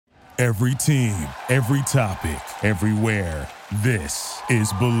Every team, every topic, everywhere. This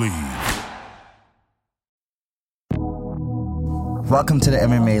is Believe. Welcome to the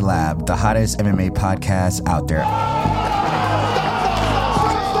MMA Lab, the hottest MMA podcast out there.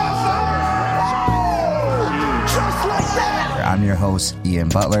 I'm your host, Ian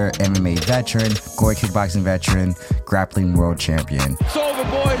Butler, MMA veteran, Goy kickboxing veteran, grappling world champion. It's over,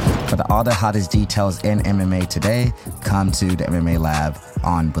 boys. For all the hottest details in MMA today, come to the MMA Lab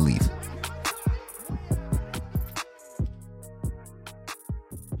on Believe.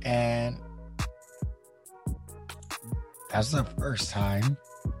 And that's the first time.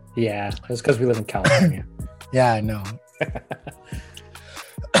 Yeah, it's because we live in California. Yeah, I know.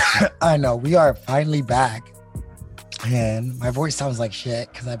 I know. We are finally back. And my voice sounds like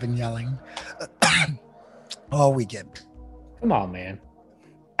shit because I've been yelling all weekend. Come on, man.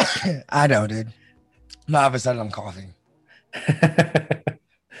 I know, dude. Now all of a sudden I'm coughing.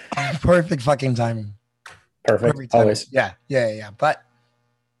 Perfect fucking timing. Perfect. Always. Yeah. But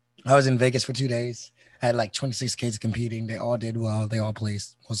I was in Vegas for 2 days. I had like 26 kids competing. They all did well. They all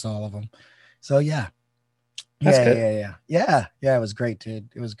placed, most all of them. So yeah. That's good. Yeah, it was great, dude.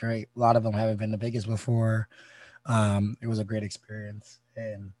 It was great. A lot of them haven't been to Vegas before. It was a great experience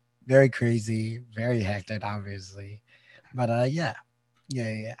and very crazy, very hectic, obviously. But yeah.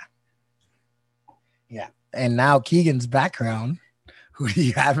 And now Keegan's background. Who do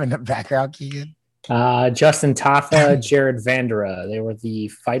you have in the background, Keegan? Justin Tafa, Jared Vandera. They were the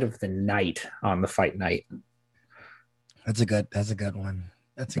fight of the night on the fight night. That's a good one.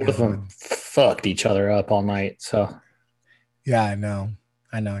 That's a Both good of them one. fucked each other up all night. So Yeah, I know.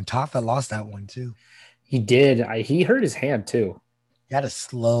 And Tafa lost that one too. he did. He hurt his hand too. He had a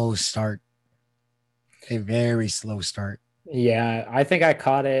slow start. A very slow start. Yeah, I think I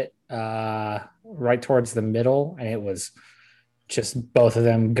caught it right towards the middle, and it was just both of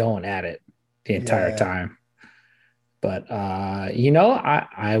them going at it the entire time. But I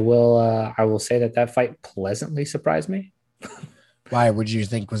will say that fight pleasantly surprised me. Why would you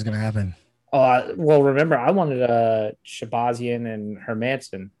think was going to happen? Well, remember, I wanted Shabazian and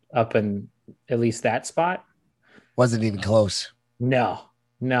Hermanson up in at least that spot. Wasn't even close. No,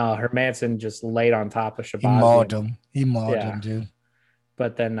 Hermanson just laid on top of Shabazian. He mauled him, dude.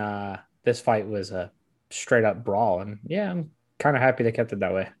 But then this fight was a straight up brawl, and yeah, I'm kind of happy they kept it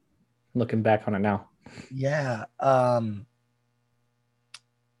that way. Looking back on it now. Yeah.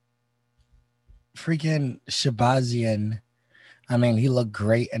 Freaking Shabazian. I mean, he looked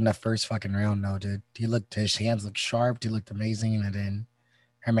great in the first fucking round, though, dude. His hands looked sharp. He looked amazing. And then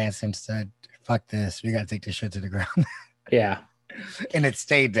Hermanson said, fuck this. We got to take this shit to the ground. Yeah. And it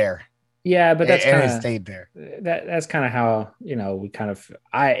stayed there. Yeah, but that's kind of stayed there. That's kind of how, we kind of,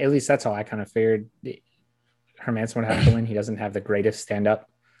 at least that's how I kind of figured Hermanson would have to win. He doesn't have the greatest stand-up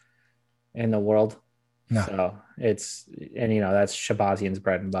in the world. No. So that's Shabazian's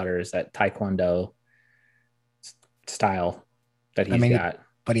bread and butter, is that Taekwondo style that he's got.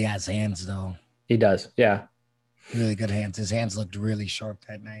 But he has hands, though. He does. Yeah. Really good hands. His hands looked really sharp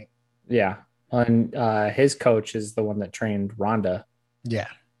that night. Yeah. And his coach is the one that trained Ronda. Yeah.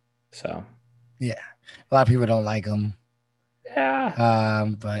 So. Yeah. A lot of people don't like him. Yeah.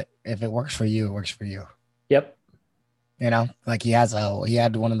 But if it works for you, it works for you. Yep. Like he had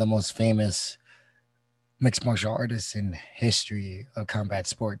one of the most famous mixed martial artists in history of combat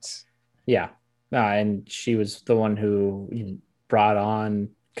sports. Yeah. And she was the one who brought on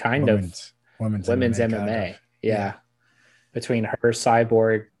women's MMA. Yeah. Between her,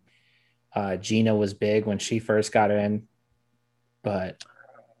 Cyborg, Gina was big when she first got in. But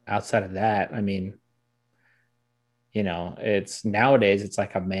outside of that, I mean, it's nowadays it's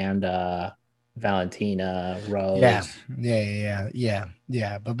like Amanda, Valentina, Rose.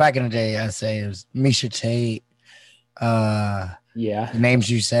 Yeah. But back in the day, I'd say it was Misha Tate. The names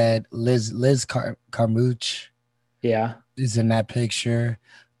you said, Liz Carmouche. Yeah. Is in that picture,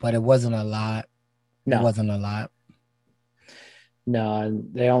 but it wasn't a lot. No. It wasn't a lot. No,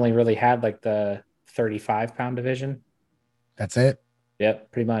 they only really had like the 35-pound division. That's it?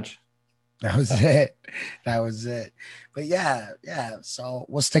 Yep, pretty much. That was it. But yeah. So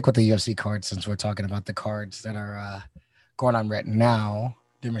we'll stick with the UFC cards since we're talking about the cards that are going on right now.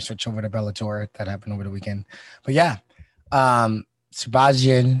 Then we switch over to Bellator. That happened over the weekend. But yeah,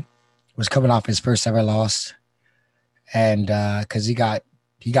 Shabazian was coming off his first ever loss. And because he got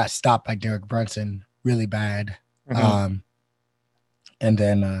stopped by Derek Brunson really bad. Mm-hmm. And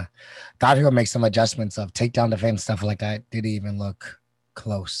then thought he would make some adjustments of takedown defense, stuff like that. Didn't even look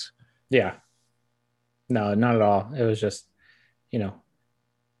close. Yeah. No, not at all. It was just, one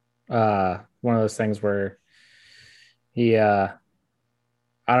of those things where he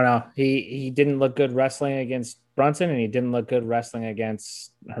I don't know. He didn't look good wrestling against Brunson, and he didn't look good wrestling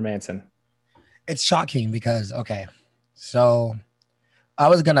against Hermanson. It's shocking because so I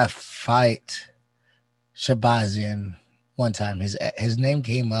was gonna fight Shabazian one time. His name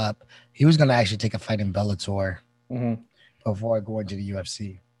came up. He was gonna actually take a fight in Bellator before going to the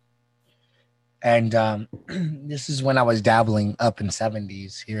UFC. And this is when I was dabbling up in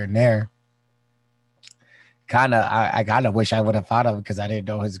 70s here and there. I kind of wish I would have fought him because I didn't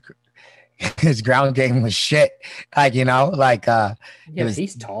know his ground game was shit. He's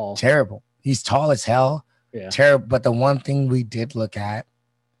tall. Terrible. He's tall as hell. Yeah. Terrible. But the one thing we did look at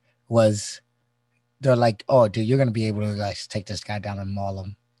was they're like, oh, dude, you're gonna be able to like take this guy down and maul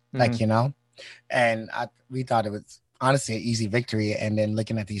him. And we thought it was honestly an easy victory. And then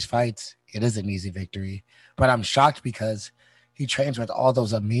looking at these fights, it is an easy victory. But I'm shocked because he trains with all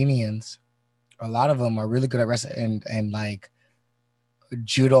those Armenians. A lot of them are really good at wrestling and like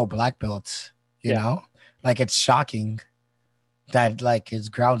judo black belts, you know? Like it's shocking that like his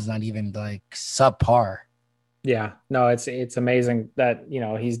ground's not even like subpar. Yeah, no, it's amazing that,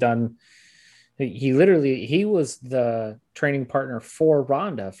 he's done. He was the training partner for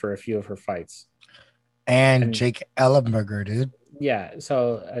Ronda for a few of her fights. And Jake Ellenberger, dude. Yeah.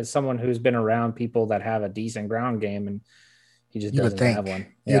 So as someone who's been around people that have a decent ground game and he just doesn't have one.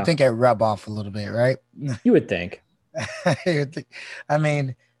 You would think it rub off a little bit, right? You would think. I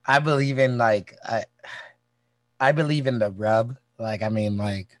mean, I believe in like I believe in the rub. Like, I mean,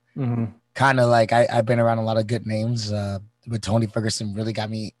 like kind of like I've been around a lot of good names. But Tony Ferguson really gave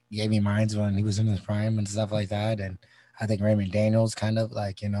me minds when he was in his prime and stuff like that. And I think Raymond Daniels kind of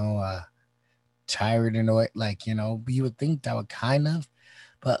like, tired in a way, like, you would think that would kind of,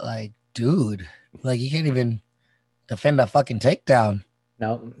 but like, dude, like you can't even defend a fucking takedown.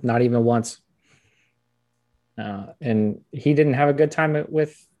 No, not even once. And he didn't have a good time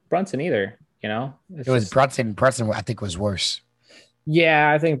with Brunson either. It was Brunson. Brunson, I think, was worse.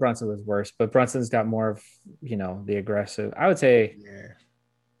 Yeah, I think Brunson was worse, but Brunson's got more of, the aggressive. I would say,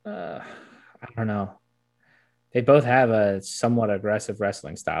 I don't know. They both have a somewhat aggressive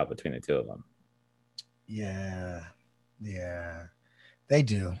wrestling style between the two of them. Yeah, they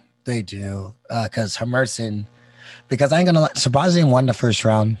do. Because Hermerson, because I ain't gonna lie, Sabazian won the first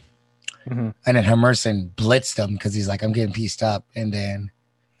round, and then Hermerson blitzed him because he's like, I'm getting pieced up, and then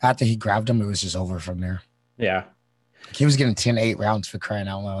after he grabbed him, it was just over from there. Yeah. He was getting 10-8 rounds for crying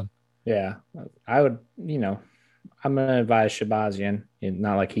out loud. Yeah. I would, I'm going to advise Shabazian.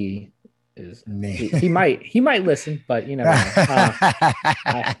 Not like he is. He might listen, but you never know.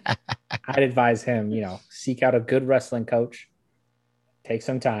 I'd advise him, seek out a good wrestling coach, take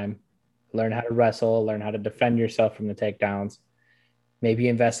some time, learn how to wrestle, learn how to defend yourself from the takedowns, maybe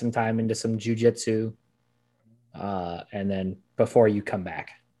invest some time into some jiu-jitsu, and then before you come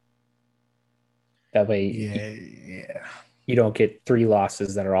back. That way, you don't get 3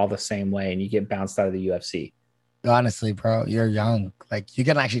 losses that are all the same way and you get bounced out of the UFC. Honestly, bro, you're young. Like, you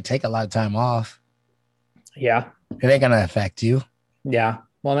can actually take a lot of time off. Yeah. It ain't going to affect you. Yeah.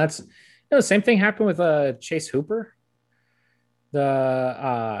 Well, that's the same thing happened with Chase Hooper.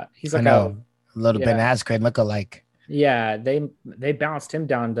 He's like a little Ben Askren look-alike. Yeah, they bounced him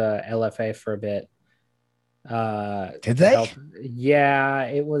down to LFA for a bit. Did they? Yeah,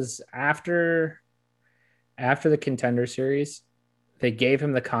 it was after the Contender Series. They gave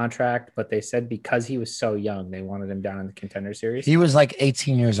him the contract, but they said because he was so young, they wanted him down in the Contender Series. He was like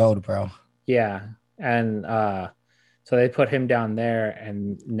 18 years old, bro. Yeah, and so they put him down there,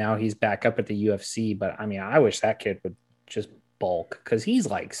 and now he's back up at the UFC. But I mean, I wish that kid would just bulk because he's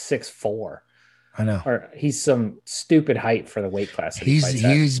like 6'4". I know. Or he's some stupid height for the weight class.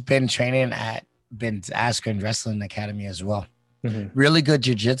 He's been training at Ben Askren Wrestling Academy as well. Mm-hmm. Really good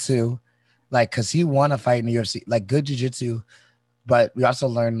jiu-jitsu. Like, because he won a fight in the UFC. Like, good jiu-jitsu. But we also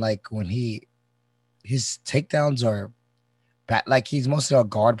learned, like, when his takedowns are bad. Like, he's mostly a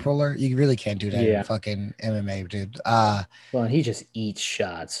guard puller. You really can't do that in fucking MMA, dude. Well, he just eats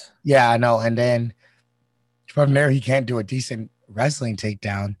shots. Yeah, I know. And then from there, he can't do a decent wrestling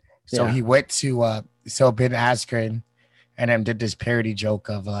takedown. So he went to Ben Askren and then did this parody joke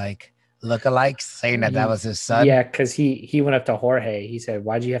of like lookalikes, saying that was his son. Yeah, because he went up to Jorge. He said,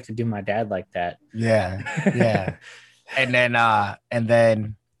 "Why'd you have to do my dad like that?" Yeah. and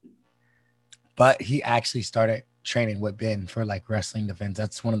then but he actually started training with Ben for like wrestling defense.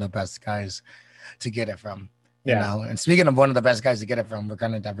 That's one of the best guys to get it from. You know. And speaking of one of the best guys to get it from, we're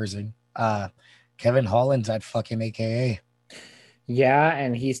kind of diverging. Kevin Holland's at fucking AKA. Yeah,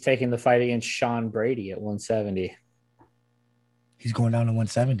 and he's taking the fight against Sean Brady at 170. He's going down to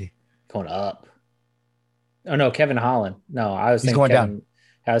 170. Going up. Oh no, Kevin Holland. No, I was thinking going down.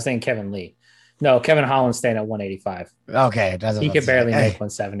 I was thinking Kevin Lee. No, Kevin Holland's staying at 185. Okay, he could barely make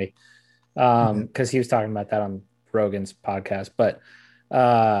 170. Because he was talking about that on Rogan's podcast. But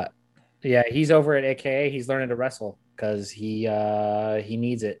yeah, he's over at AKA. He's learning to wrestle because he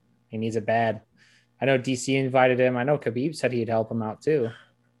needs it. He needs it bad. I know DC invited him. I know Khabib said he'd help him out too.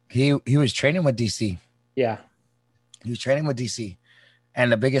 He was training with DC. Yeah. He was training with DC.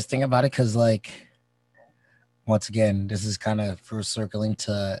 And the biggest thing about it, because like, once again, this is kind of first circling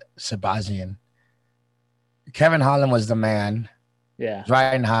to Sebastian. Kevin Holland was the man. Yeah.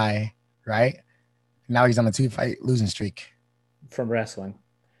 Riding high, right? Now he's on a 2-fight losing streak. From wrestling.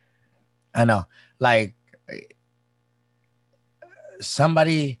 I know. Like,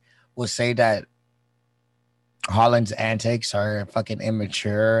 somebody will say that Holland's antics are fucking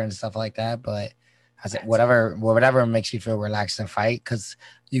immature and stuff like that, but I said whatever makes you feel relaxed and fight, because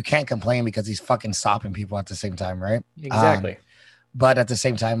you can't complain because he's fucking stopping people at the same time, right? Exactly. But at the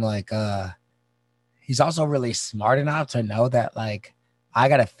same time, like he's also really smart enough to know that like I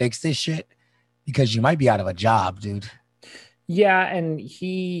gotta fix this shit because you might be out of a job, dude. Yeah, and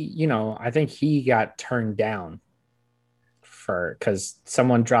he, I think he got turned down because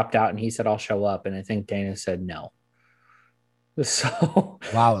someone dropped out and he said, I'll show up. And I think Dana said no. So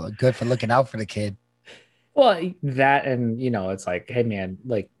wow, good for looking out for the kid. Well, that, and it's like, hey man,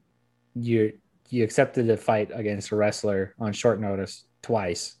 like you accepted a fight against a wrestler on short notice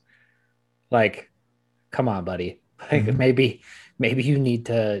twice. Like, come on, buddy. Like maybe you need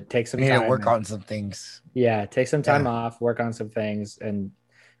to take some time to work on some things. Yeah, take some time off, work on some things. And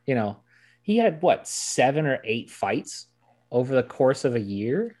he had 7 or 8 fights over the course of a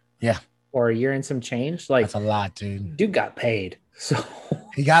year. Yeah. Or a year and some change. Like, that's a lot, dude. Dude got paid. So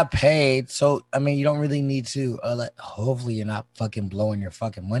he got paid. So I mean, you don't really need to hopefully you're not fucking blowing your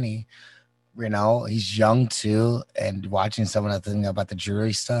fucking money. He's young too, and watching some of the thing about the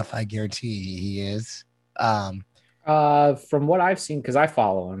jury stuff, I guarantee he is. From what I've seen, because I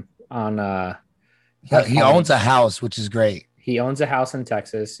follow him on he owns a house, which is great. He owns a house in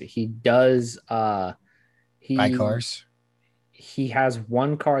Texas. He does buy cars. He has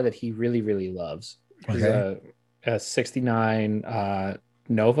one car that he really, really loves. Okay. A 69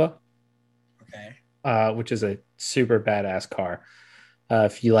 Nova. Okay. Which is a super badass car.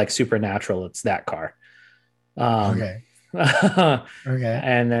 If you like Supernatural, it's that car. Okay. Okay.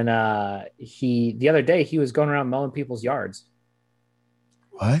 And then the other day he was going around mowing people's yards.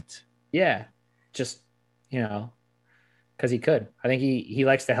 What? Yeah. Just, because he could. I think he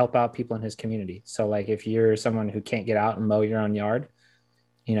likes to help out people in his community. So like if you're someone who can't get out and mow your own yard,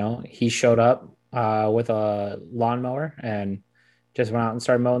 he showed up with a lawnmower and just went out and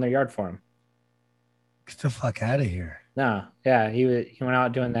started mowing their yard for him. Get the fuck out of here. No, yeah, he went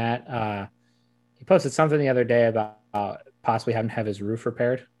out doing that. He posted something the other day about possibly having to have his roof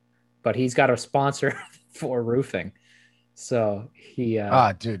repaired, but he's got a sponsor for roofing. So he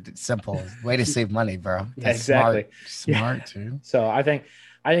dude, it's simple way to save money, bro. That's exactly smart too. So I think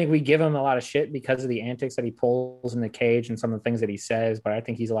we give him a lot of shit because of the antics that he pulls in the cage and some of the things that he says, but I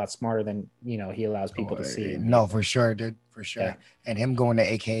think he's a lot smarter than he allows people to see. No, for sure, dude, for sure. Yeah. And him going to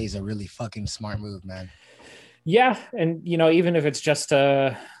AK is a really fucking smart move, man. Yeah, and even if it's just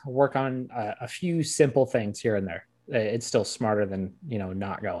to work on a few simple things here and there, it's still smarter than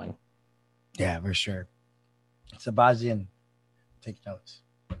not going. Yeah, for sure. Sebastian, take notes.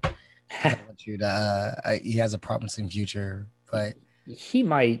 I want you to. He has a promising future, but he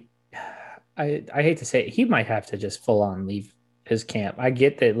might. I hate to say it, he might have to just full on leave his camp. I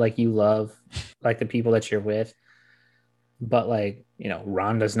get that, like, you love like the people that you're with, but like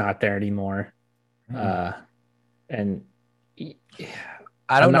Ronda's not there anymore. And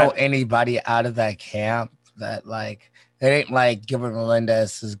I don't know anybody out of that camp that like it ain't like Gilbert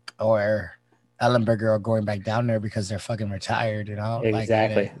Melendez or Ellenberger are going back down there because they're fucking retired,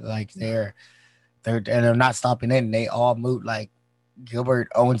 Exactly. Like they're not stopping in. They all moved. Like Gilbert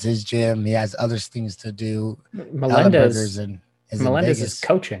owns his gym. He has other things to do. Melendez is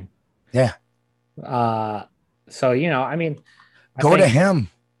coaching. Yeah. So I mean, go to him.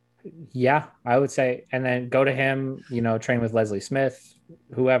 Yeah, I would say, and then go to him, train with Leslie Smith,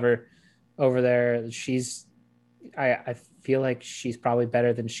 whoever over there. I feel like she's probably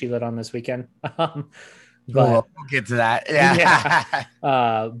better than she lit on this weekend. But we'll get to that. Yeah.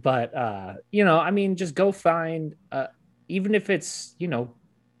 But I mean, just go find, even if it's,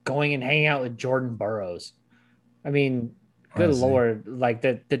 going and hanging out with Jordan Burroughs. I mean, good Lord, like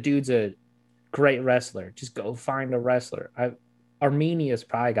the dude's a great wrestler. Just go find a wrestler. Armenia's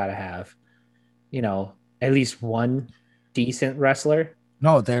probably got to have, at least one decent wrestler.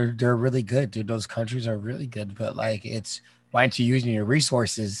 No, they're really good, dude. Those countries are really good, but like it's Why aren't you using your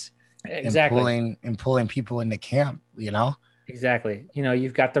resources exactly and pulling people into camp? You know, exactly.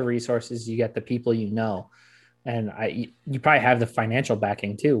 You've got the resources, you got the people, and you probably have the financial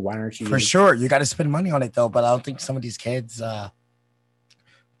backing too. Why don't you? For sure, you got to spend money on it though. But I don't think some of these kids,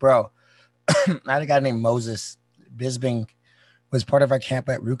 bro. I had a guy named Moses Bisbing was part of our camp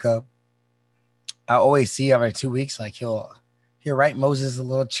at Ruka. I always see every 2 weeks, like he'll write Moses a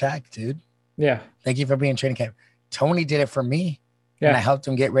little check, dude. Yeah. Thank you for being training camp. Tony did it for me. Yeah. And I helped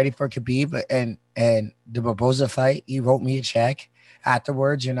him get ready for Khabib and the Barboza fight. He wrote me a check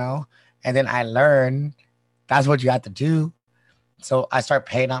afterwards, you know. And then I learned that's what you have to do. So I start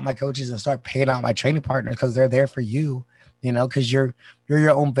paying out my coaches and start paying out my training partners because they're there for you, you know, because you're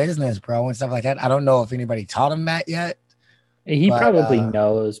your own business, bro, and stuff like that. I don't know if anybody taught him that yet. He probably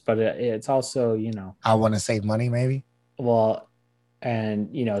knows, but it's also, I want to save money, maybe. Well, and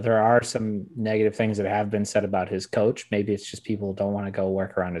there are some negative things that have been said about his coach. Maybe it's just people don't want to go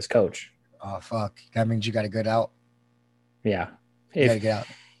work around his coach. Oh fuck! That means you got to get out. Yeah, you got to get out.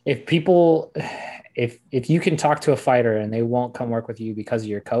 If you can talk to a fighter and they won't come work with you because of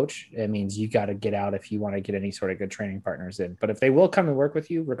your coach, it means you got to get out if you want to get any sort of good training partners in. But if they will come and work with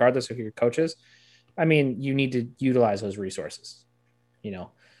you, regardless of who your coach is, I mean, you need to utilize those resources.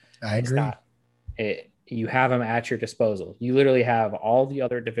 I agree. You have them at your disposal. You literally have all the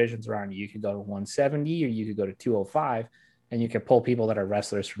other divisions around you. You could go to 170 or you could go to 205, and you can pull people that are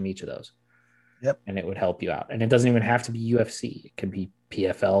wrestlers from each of those. Yep. And it would help you out. And it doesn't even have to be UFC. It could be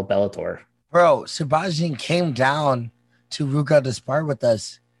PFL, Bellator. Bro, Subhajin came down to Ruka to spar with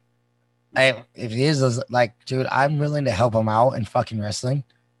us. If he is like, dude, I'm willing to help him out in fucking wrestling.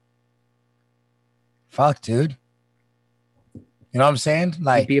 Fuck, dude. You know what I'm saying?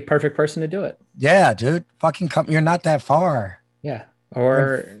 Like, you'd be a perfect person to do it. Yeah, dude. Fucking come. You're not that far. Yeah.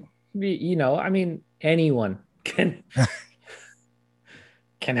 Or, I mean, anyone can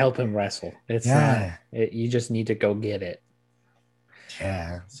help him wrestle. It's not, you just need to go get it.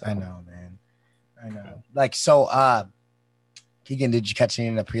 Yeah. So. I know, man. I know. Like, so, Keegan, did you catch any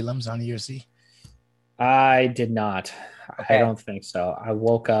of the prelims on the UFC? I did not. Okay. I don't think so. I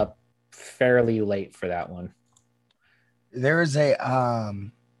woke up fairly late for that one. There's a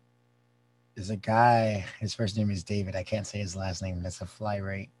guy, his first name is David. I can't say his last name. That's a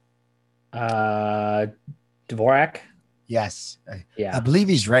flyweight. Dvorak? Yes. Yeah. I believe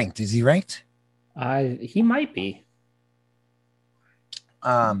he's ranked. Is he ranked? He might be.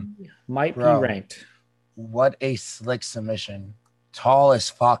 Might be ranked. What a slick submission. Tall as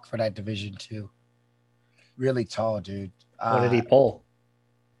fuck for that division too. Really tall, dude. What did he pull?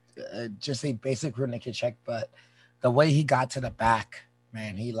 Just a basic rear naked check, but the way he got to the back,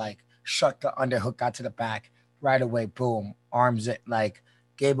 man, he like shut the underhook, got to the back right away. Boom. Arms it like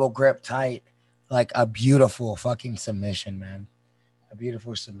gable grip tight, like a beautiful fucking submission, man. A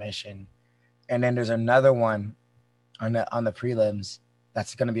beautiful submission. And then there's another one on the prelims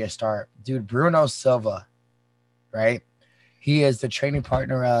that's going to be a start. Dude, Bruno Silva, right? He is the training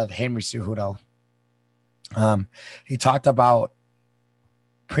partner of Henry Cejudo. He talked about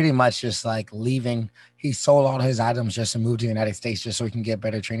pretty much just like leaving. He sold all his items just to move to the United States just so he can get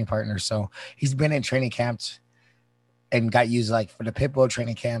better training partners. So he's been in training camps and got used like for the Pitbull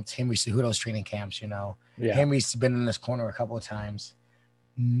training camps, Henry Cejudo's training camps, you know. Yeah. Henry's been in this corner a couple of times.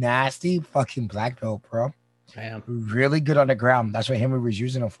 Nasty fucking black belt, bro. Damn. Really good on the ground. That's what Henry was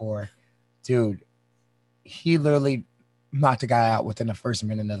using him for. Dude, he literally knocked the guy out within the first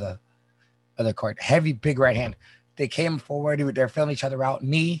minute of the court. Heavy, big right hand. They came forward. They're filling each other out.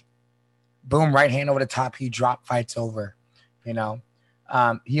 Knee, boom, right hand over the top. He dropped, fights over, you know.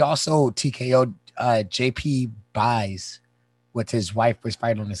 He also TKO'd JP Buys with his wife, was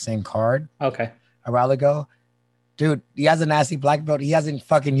fighting on the same card. Okay. A while ago. Dude, he has a nasty black belt. He hasn't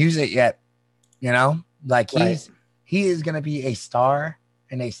fucking used it yet, you know. Like he is gonna be a star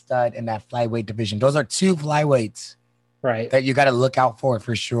and a stud in that flyweight division. Those are two flyweights, right, that you got to look out for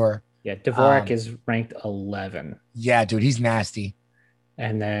sure. Yeah, Dvorak is ranked 11. Yeah, dude, he's nasty.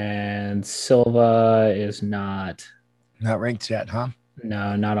 And then Silva is not ranked yet, huh?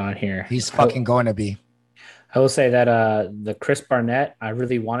 No, not on here. He's fucking going to be. I will say that the Chris Barnett, I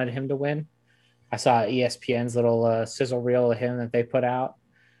really wanted him to win. I saw ESPN's little sizzle reel of him that they put out.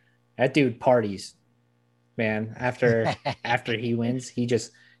 That dude parties, man. After he wins, he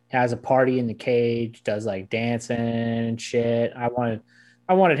just has a party in the cage, does like dancing and shit. I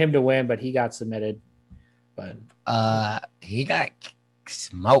wanted him to win, but he got submitted. But he got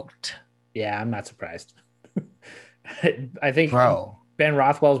smoked. Yeah, I'm not surprised. I think, bro, Ben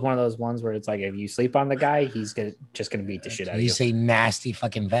Rothwell is one of those ones where it's like if you sleep on the guy, he's just gonna beat the shit out of you. He's a nasty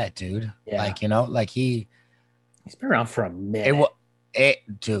fucking vet, dude. Yeah. Like, you know, like he He's been around for a minute.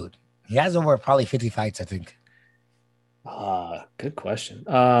 Dude, he has over probably 50 fights, I think. Good question.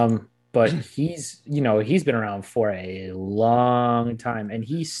 But he's been around for a long time, and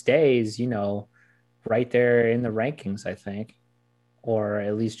he stays, right there in the rankings, I think, or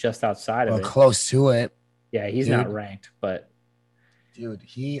at least just outside of it. Close to it. Yeah, he's not ranked, but dude,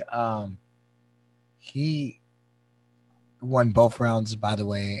 he won both rounds, by the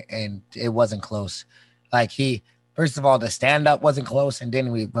way, and it wasn't close. Like first of all, the stand up wasn't close, and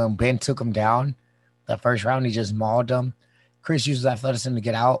then when Ben took him down, the first round he just mauled him. Chris used athleticism to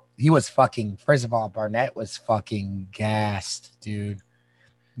get out. He was first of all, Barnett was fucking gassed, dude.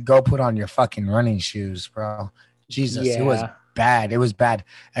 Go put on your fucking running shoes, bro. Jesus, It was bad. It was bad.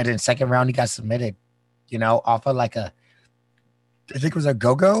 And then second round, he got submitted, off of I think it was a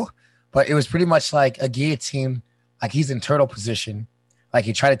go-go, but it was pretty much like a guillotine. Like he's in turtle position. Like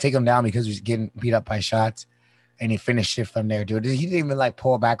he tried to take him down because he was getting beat up by shots, and he finished it from there, dude. He didn't even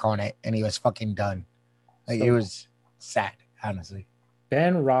pull back on it, and he was fucking done. It was sad, honestly.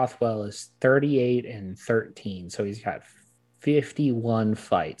 Ben Rothwell is 38-13, so he's got 51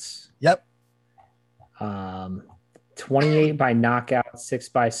 fights. Yep. 28 by knockout, 6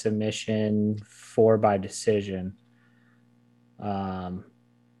 by submission, 4 by decision. And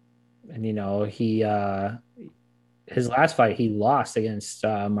he his last fight he lost against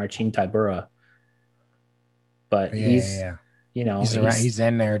Marcin Tybura. But he's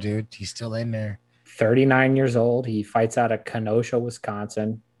in there, dude. He's still in there. 39 years old. He fights out of Kenosha,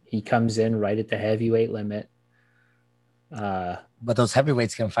 Wisconsin. He comes in right at the heavyweight limit. But those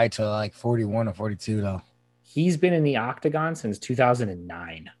heavyweights can fight to 41 or 42 though. He's been in the octagon since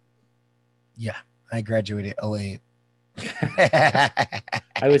 2009. Yeah, I graduated 08.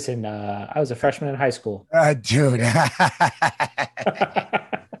 I was a freshman in high school. Dude.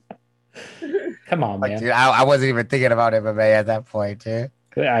 Come on, man. Dude, I wasn't even thinking about MMA at that point, dude.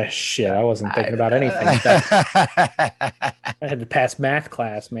 Shit, I wasn't thinking about anything. I had to pass math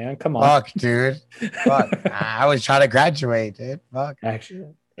class, man. Come on. Fuck, dude. Fuck. I was trying to graduate, dude. Fuck.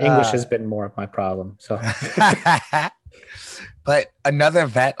 Actually, English has been more of my problem. So, but another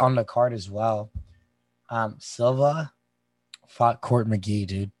vet on the card as well. Silva fought Court McGee,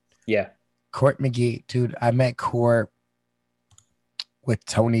 dude. Yeah. Court McGee, dude. I met Court with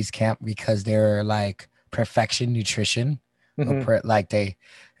Tony's camp because they're Perfection Nutrition.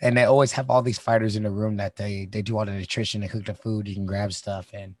 Mm-hmm. They always have all these fighters in the room that they do all the nutrition, they cook the food, you can grab stuff.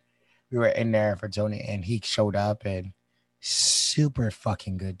 And we were in there for Tony, and he showed up, and super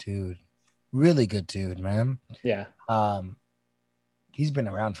fucking good dude, really good dude, man. Yeah. He's been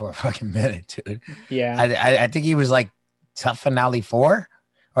around for a fucking minute, dude. Yeah. I think he was tough finale 4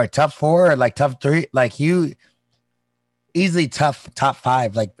 or tough 4 or tough 3, you easily tough top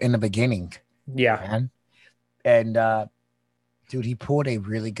 5 in the beginning. Yeah, man. And dude, he pulled a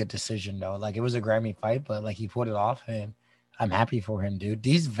really good decision though. It was a Grammy fight, but he pulled it off, and I'm happy for him, dude.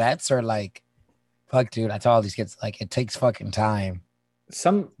 These vets are fuck, dude. I tell all these kids it takes fucking time.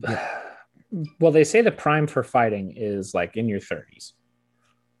 Well, they say the prime for fighting is in your 30s.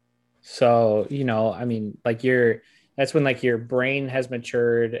 So, I mean, that's when your brain has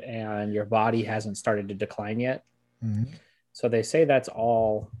matured and your body hasn't started to decline yet. Mm-hmm. So they say that's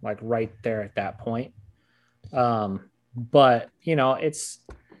all right there at that point. But I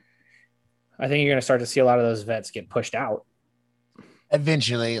think you're going to start to see a lot of those vets get pushed out.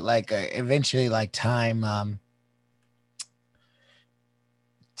 Eventually,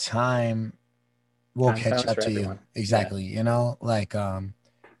 time will catch up to everyone. You. Exactly. Yeah.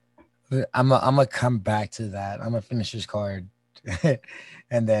 I'm gonna come back to that. I'm gonna finish this card.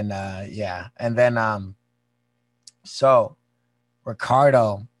 And then so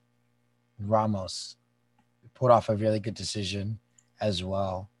Ricardo Ramos pulled off a really good decision as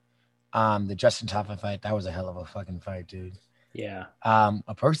well. The Justin Taffa fight, that was a hell of a fucking fight, dude. Yeah.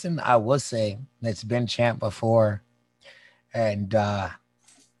 A person I will say that's been champ before and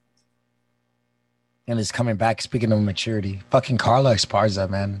is coming back, speaking of maturity, fucking Carla Esparza,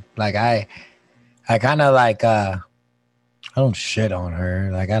 man. I kind of I don't shit on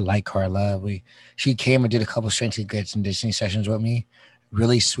her. I like Carla. She came and did a couple strength and conditioning sessions with me.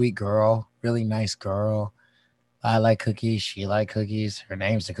 Really sweet girl, really nice girl. I like cookies. She like cookies. Her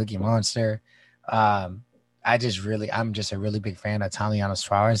name's the Cookie Monster. I'm just a really big fan of Tatiana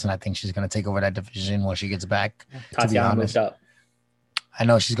Suarez, and I think she's gonna take over that division when she gets back. Tatiana moved up. I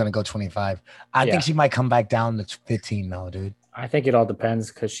know she's gonna go 25. I think she might come back down to 15 though, dude. I think it all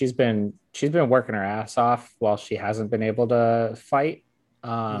depends because she's been working her ass off while she hasn't been able to fight.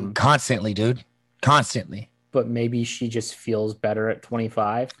 Constantly, dude. Constantly. but maybe she just feels better at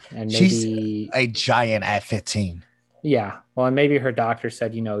 25, and maybe she's a giant at 15. Yeah. Well, and maybe her doctor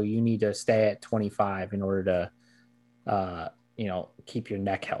said, you need to stay at 25 in order to, keep your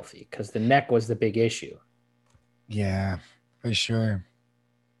neck healthy, because the neck was the big issue. Yeah, for sure.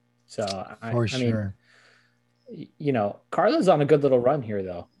 So for sure. mean, Carla's on a good little run here,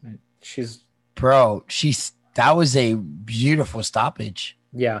 though. That was a beautiful stoppage.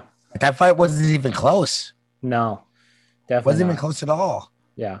 Yeah. That fight wasn't even close. No, definitely wasn't even close at all.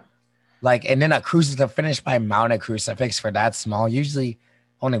 Yeah. And then a crucifix finished by mounted crucifix for that small. Usually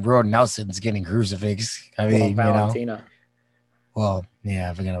only Roy Nelson's getting crucifix. I mean, Valentina. Well,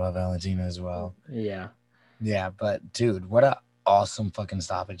 yeah, forget about Valentina as well. Yeah. Yeah, but dude, what a awesome fucking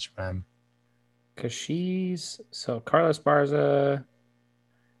stoppage, man. Because Carla Esparza,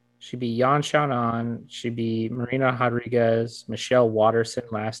 she beat Yan Xiaonan, she beat Marina Rodriguez, Michelle Watterson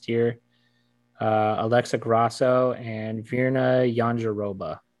last year, Alexa Grasso, and Virna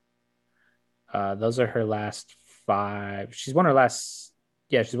Jandiroba. Those are her last 5. She's won her last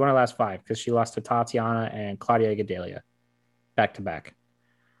 5 because she lost to Tatiana and Claudia Gadelha back to back.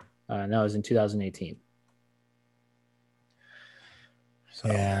 And that was in 2018. So,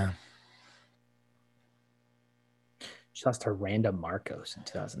 yeah. She lost to Randa Marcos in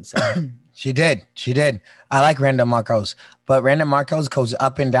 2007. She did. I like Randa Marcos, but Randa Marcos goes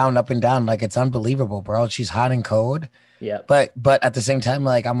up and down. Like, it's unbelievable, bro. She's hot and cold. Yeah. But at the same time,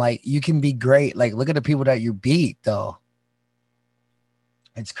 like, I'm like, you can be great. Like, look at the people that you beat, though.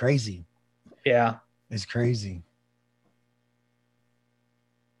 It's crazy. Yeah. It's crazy.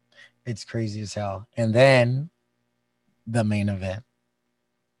 It's crazy as hell. And then the main event.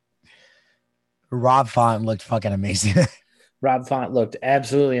 Rob Font looked fucking amazing. Rob Font looked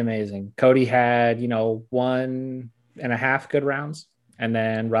absolutely amazing. Cody had, 1.5 good rounds, and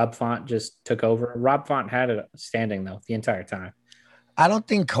then Rob Font just took over. Rob Font had it standing, though, the entire time. I don't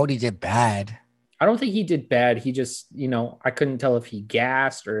think Cody did bad. I don't think he did bad. He just, I couldn't tell if he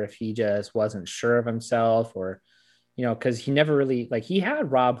gassed or if he just wasn't sure of himself, or, because he never really, he had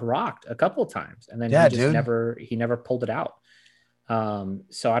Rob rocked a couple of times, and then he never pulled it out.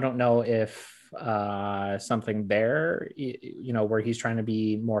 So I don't know if something there, where he's trying to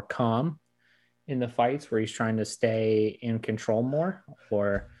be more calm in the fights, where he's trying to stay in control more,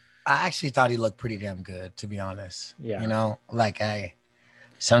 or I actually thought he looked pretty damn good, to be honest. Yeah.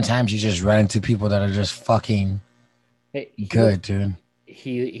 Sometimes you just run into people that are just fucking good, dude.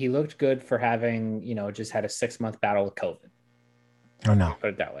 He looked good for having, just had a 6-month battle with COVID. Oh no. Put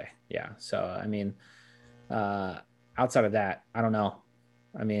it that way. Yeah. So, I mean, outside of that, I don't know.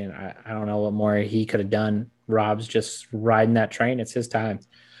 I mean, I don't know what more he could have done. Rob's just riding that train. It's his time.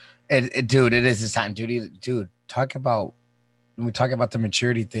 Dude, it is his time. Dude, talk about, when we talk about the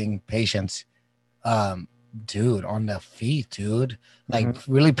maturity thing, patience. Dude, on the feet, dude.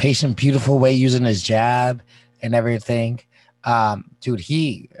 Really patient, beautiful way using his jab and everything. Dude,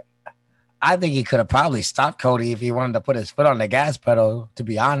 I think he could have probably stopped Cody if he wanted to put his foot on the gas pedal, to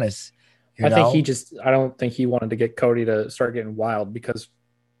be honest. I don't think he wanted to get Cody to start getting wild, because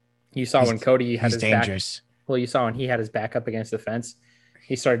you saw when Cody had his dangerous. You saw when he had his back up against the fence,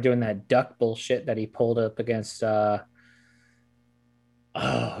 he started doing that duck bullshit that he pulled up against, who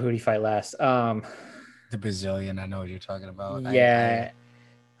did he fight last? The Brazilian. I know what you're talking about. Yeah.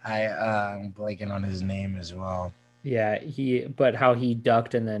 I'm blanking on his name as well. Yeah, but how he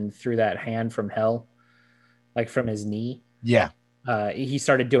ducked and then threw that hand from hell, from his knee. Yeah. He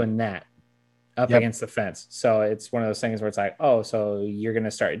started doing that against the fence. So it's one of those things where it's like, oh, so you're going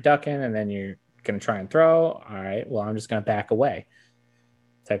to start ducking and then you're going to try and throw. All right, well, I'm just going to back away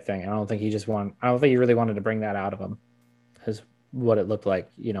type thing. I don't think he really wanted to bring that out of him, is what it looked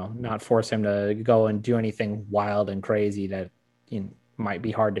like, not force him to go and do anything wild and crazy that might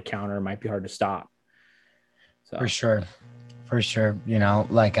be hard to counter, might be hard to stop. So. For sure. I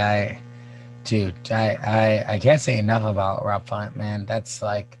can't say enough about Rob Font, man. That's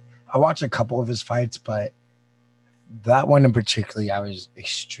I watched a couple of his fights, but that one in particular, I was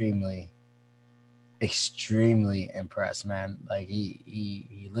extremely impressed, man.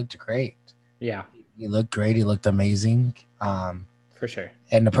 He looked great. Yeah. He looked great. He looked amazing. For sure.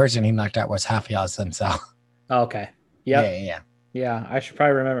 And the person he knocked out was Rafael so. Oh, okay. Yep. Yeah. Yeah. I should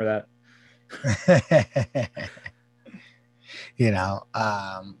probably remember that. Yeah,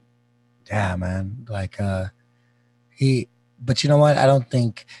 man. But you know what?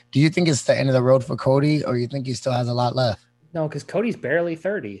 Do you think it's the end of the road for Cody, or you think he still has a lot left? No, because Cody's barely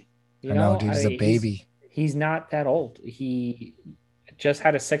 30. I know, dude. He's a baby. He's not that old. He just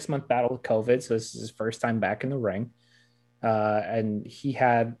had a 6-month battle with COVID, so this is his first time back in the ring. And he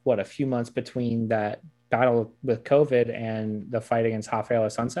had a few months between that battle with COVID and the fight against Rafael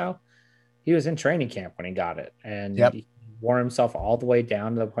Assunção, he was in training camp when he got it, and he wore himself all the way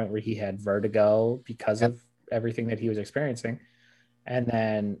down to the point where he had vertigo because of everything that he was experiencing. And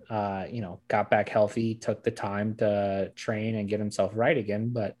then, got back healthy, took the time to train and get himself right again.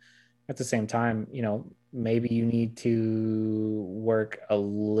 But at the same time, maybe you need to work a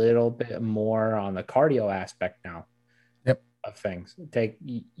little bit more on the cardio aspect now of things.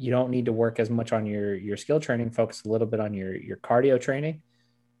 You don't need to work as much on your skill training, focus a little bit on your cardio training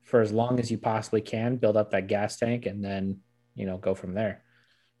for as long as you possibly can, build up that gas tank, and then, go from there.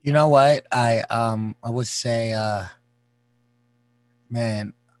 You know what? I would say,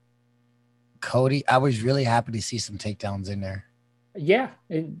 man, Cody, I was really happy to see some takedowns in there. Yeah.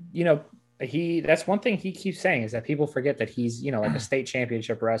 That's one thing he keeps saying is that people forget that he's, like a state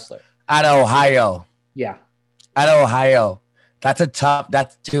championship wrestler. Out of Ohio. Yeah. Out of Ohio. That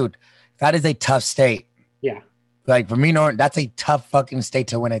is a tough state. Yeah. Like for me, that's a tough fucking state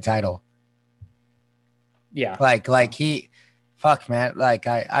to win a title. Yeah. Like man. Like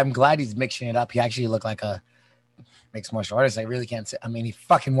I'm glad he's mixing it up. He actually looked like a mixed martial artist. I really can't say. I mean, he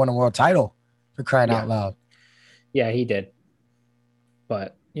fucking won a world title for crying out loud. Yeah, he did.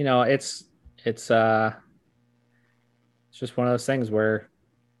 But it's just one of those things where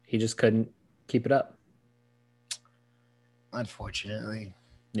he just couldn't keep it up. Unfortunately.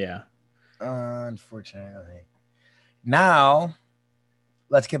 Yeah. Unfortunately. Now,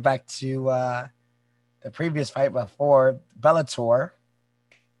 let's get back to the previous fight before Bellator.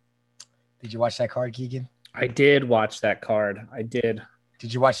 Did you watch that card, Keegan? I did watch that card. I did.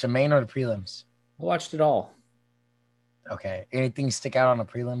 Did you watch the main or the prelims? I watched it all. Okay. Anything stick out on the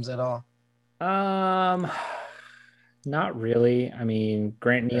prelims at all? Not really. I mean,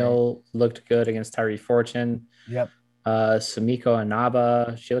 Grant Neal looked good against Tyree Fortune. Yep. Samiko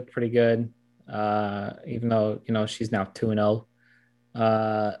Inaba, she looked pretty good. Even though, she's now 2-0.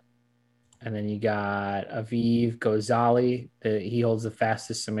 And then you got Aviv Ghazali. He holds the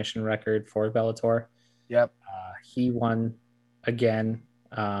fastest submission record for Bellator. Yep. He won again,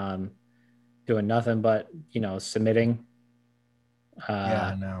 doing nothing but, submitting.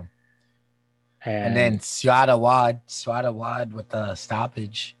 I know. And then Suada Wad with the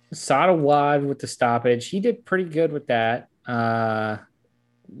stoppage. Sadawad with the stoppage. He did pretty good with that. I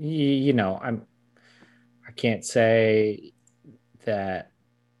can't say that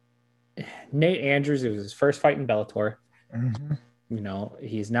Nate Andrews, it was his first fight in Bellator. Mm-hmm.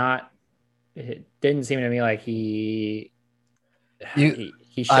 He's not. It didn't seem to me like he should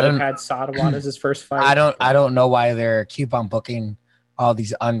have had Sadawad as his first fight. I don't know why they're keep on booking all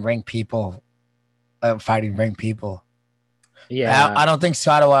these unranked people, fighting ranked people. Yeah, I don't think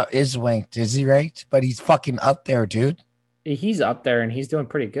Sadawa is ranked. Is he ranked? But he's fucking up there, dude. He's up there and he's doing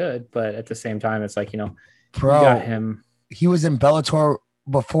pretty good. But at the same time, it's like, bro, you got him. He was in Bellator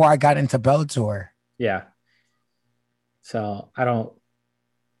before I got into Bellator. Yeah. So I don't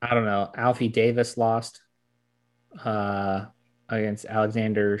know. Alfie Davis lost against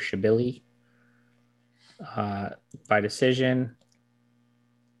Alexander Shabili by decision.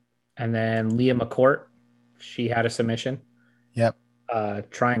 And then Leah McCourt, she had a submission. Yep.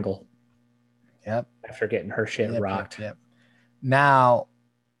 Triangle. Yep. After getting her shit rocked. Yep. Now,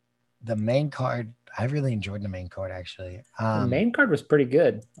 the main card, I really enjoyed the main card, actually. The main card was pretty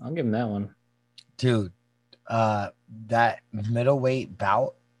good. I'll give him that one. Dude, that middleweight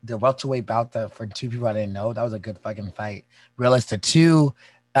bout, the welterweight bout, for two people I didn't know, that was a good fucking fight. Realized the two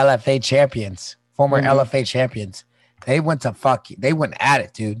LFA champions, former LFA champions, they went at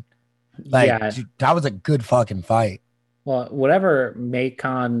it, dude. Dude, that was a good fucking fight. Well, whatever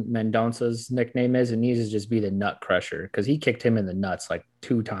Macon Mendonca's nickname is, it needs to just be the Nut Crusher because he kicked him in the nuts like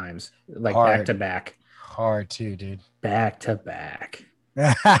 2 times, like hard. Back to back. Hard too, dude. Back to back.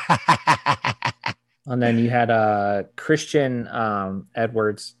 And then you had Christian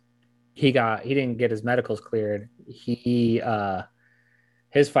Edwards. He didn't get his medicals cleared. His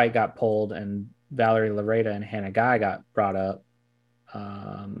fight got pulled, and Valerie Lareda and Hannah Guy got brought up.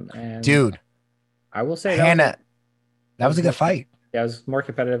 And dude, I will say Hannah. That was a good fight. Yeah, it was more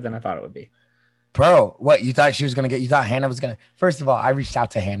competitive than I thought it would be. Bro, what, you thought she was going to get? You thought Hannah was going to? First of all, I reached out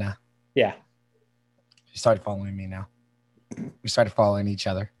to Hannah. Yeah. She started following me now. We started following each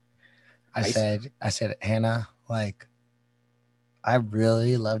other. I said, Hannah, like, I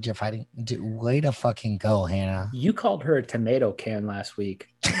really loved your fighting. Dude, way to fucking go, Hannah. You called her a tomato can last week.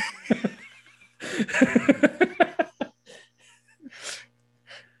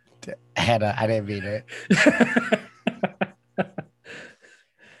 Hannah, I didn't mean it.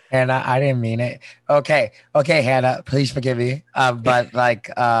 Hannah, I didn't mean it. Okay, Hannah, please forgive me. But like,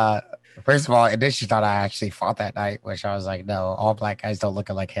 First of all, and then she thought I actually fought that night, which I was like, no, all black guys don't look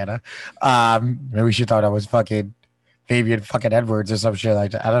like Hannah. Maybe she thought I was fucking Fabian fucking Edwards or some shit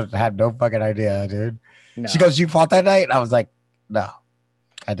like that. I don't have no fucking idea, dude. No. She goes, you fought that night? I was like, no,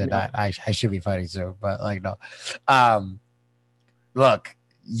 I did not. I should be fighting soon, but like, no. Look,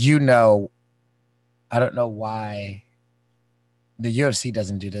 I don't know why the UFC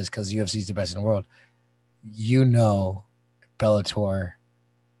doesn't do this because UFC is the best in the world. Bellator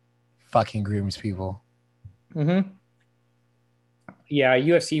fucking grooms people. Mm-hmm. Yeah,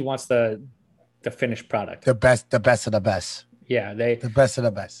 UFC wants the finished product. The best of the best. Yeah, the best of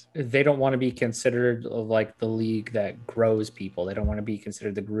the best. They don't want to be considered like the league that grows people. They don't want to be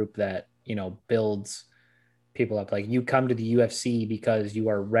considered the group that, builds people up. Like, you come to the UFC because you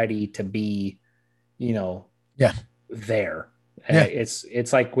are ready to be, there. Yeah.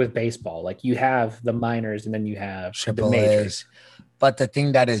 It's like with baseball. Like, you have the minors and then you have Triple the majors. A's. But the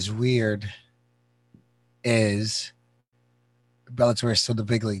thing that is weird is Bellator is still the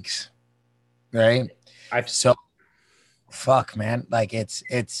big leagues, right? Fuck, man. Like, it's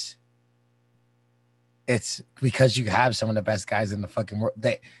because you have some of the best guys in the fucking world.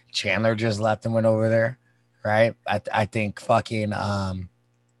 Chandler just left and went over there, right? I think fucking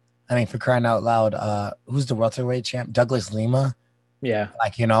for crying out loud, who's the welterweight champ? Douglas Lima. Yeah.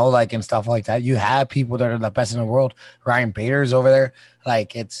 And stuff like that. You have people that are the best in the world. Ryan Bader's over there.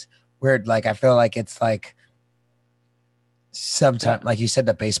 Like, it's weird. Like, I feel like it's like sometimes, like you said,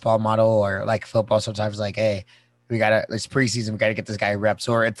 the baseball model or like football, sometimes like, hey, it's preseason, we gotta get this guy reps,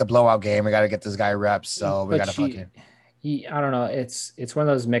 or it's a blowout game, we gotta get this guy reps. So we gotta fucking. I don't know. It's one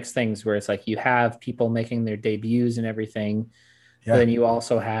of those mixed things where it's like you have people making their debuts and everything. Yeah. But then you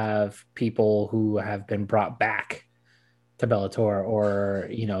also have people who have been brought back to Bellator, or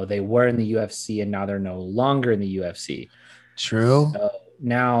they were in the UFC and now they're no longer in the UFC. True. So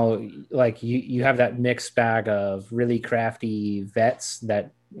now, like, you have that mixed bag of really crafty vets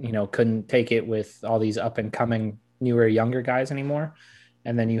that couldn't take it with all these up and coming newer younger guys anymore,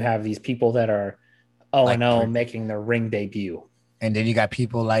 and then you have these people that are 0-0 making their ring debut, and then you got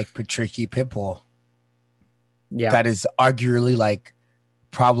people like Patricky Pitbull. Yeah, that is arguably like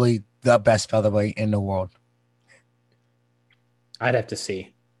probably the best featherweight in the world. I'd have to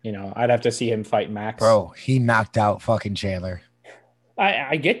see. I'd have to see him fight Max. Bro, he knocked out fucking Chandler.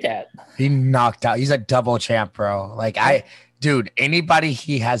 I get that. He knocked out. He's a double champ, bro. Like, dude, anybody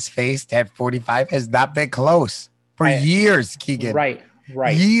he has faced at 45 has not been close for years, Keegan. Right.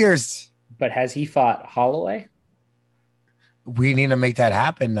 Years. But has he fought Holloway? We need to make that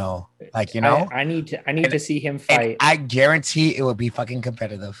happen, though. Like, I need to see him fight. I guarantee it will be fucking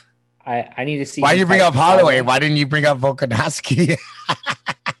competitive. I need to see. Why did you bring up Holloway? Why didn't you bring up Volkanovski?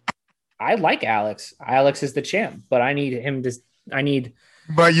 I like Alex. Alex is the champ, but I need him to.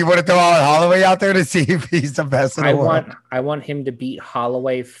 But you want to throw Holloway out there to see if he's the best in the world? I want him to beat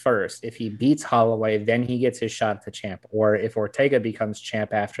Holloway first. If he beats Holloway, then he gets his shot at the champ. Or if Ortega becomes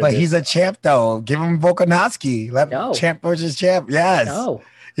champ after. But he's a champ, though. Give him Volkanovski. Champ versus champ. Yes. No.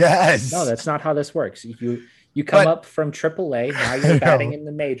 Yes. No, that's not how this works. You come up from AAA. Now you're batting in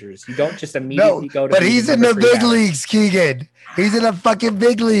the majors. You don't just immediately go to. But he's in the big leagues, Keegan. He's in the fucking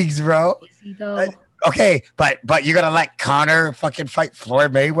big leagues, bro. Is he though? Okay, but you're gonna let Conor fucking fight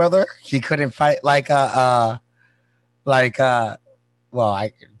Floyd Mayweather? He couldn't fight well,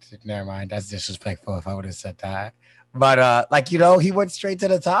 never mind. That's disrespectful if I would have said that. But he went straight to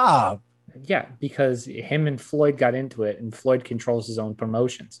the top. Yeah, because him and Floyd got into it, and Floyd controls his own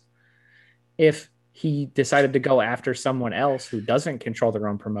promotions. If he decided to go after someone else who doesn't control their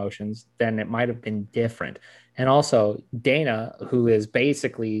own promotions, then it might have been different. And also, Dana, who is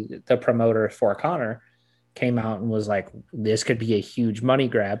basically the promoter for Conor, came out and was like, this could be a huge money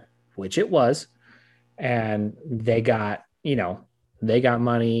grab, which it was. And they got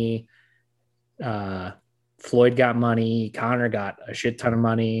money. Floyd got money. Conor got a shit ton of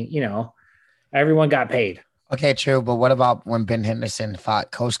money. Everyone got paid. Okay, true. But what about when Ben Henderson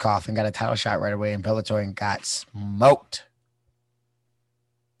fought Koskov and got a title shot right away in Bellator and got smoked?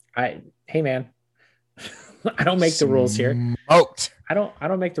 Hey, man. I don't make the rules here. Smoked. I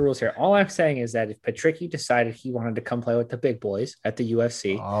don't make the rules here. All I'm saying is that if Patricky decided he wanted to come play with the big boys at the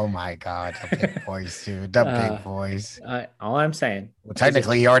UFC. Oh my God, the big boys, dude. The big boys. All I'm saying. Well,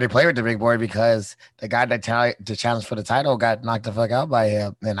 technically, he already played with the big boy because the guy that challenged for the title got knocked the fuck out by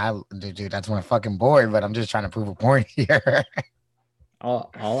him. And dude, that's my fucking boy, but I'm just trying to prove a point here. All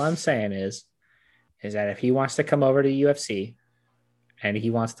I'm saying is that if he wants to come over to UFC and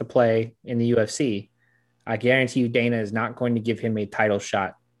he wants to play in the UFC, I guarantee you Dana is not going to give him a title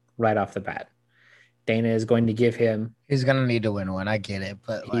shot right off the bat. Dana is going to give him. He's gonna need to win one. I get it,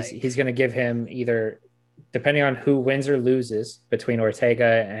 but he's going to give him either, depending on who wins or loses between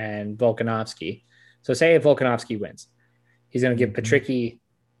Ortega and Volkanovski. So say if Volkanovski wins, he's going to give Patricky,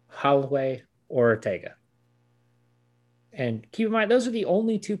 Holloway, or Ortega. And keep in mind, those are the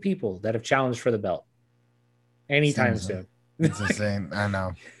only two people that have challenged for the belt anytime soon. It's insane. I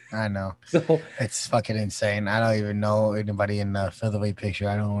know. So it's fucking insane. I don't even know anybody in the featherweight picture.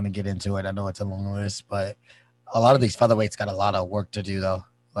 I don't want to get into it. I know it's a long list, but a lot of these featherweights got a lot of work to do, though.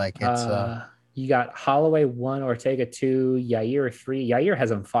 Like it's you got Holloway 1, Ortega 2, Yair 3. Yair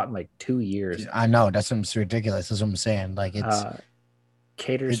hasn't fought in like 2 years. I know. That's ridiculous. That's what I'm saying. Like it's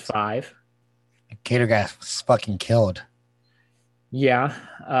Cater's 5. Cater got fucking killed. Yeah.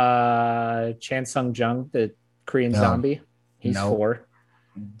 Chan Sung Jung, the Korean zombie. He's 4.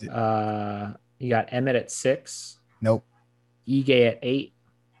 You got Emmett at 6. Nope. Ige at 8.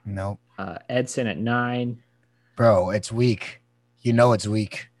 Nope. Edson at 9. Bro, it's weak. You know it's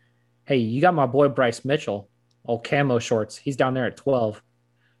weak. Hey, you got my boy Bryce Mitchell, old camo shorts. He's down there at 12.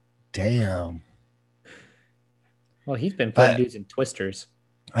 Damn. Well, he's been putting dudes in twisters.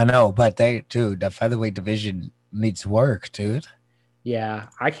 I know, but the featherweight division needs work, dude. Yeah,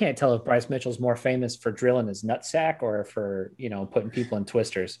 I can't tell if Bryce Mitchell's more famous for drilling his nutsack or for, putting people in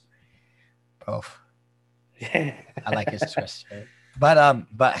twisters. Both. I like his twister.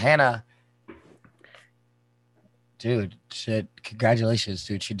 But Hannah, dude, shit, congratulations,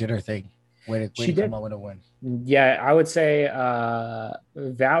 dude. She did her thing. Way to come out with a win. Yeah, I would say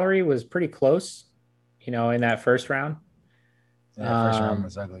Valerie was pretty close, in that first round. Yeah, first round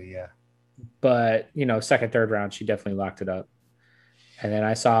was ugly, yeah. But, second, third round, she definitely locked it up. And then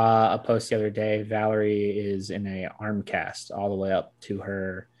I saw a post the other day. Valerie is in a arm cast all the way up to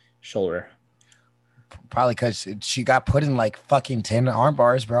her shoulder. Probably because she got put in like fucking 10 arm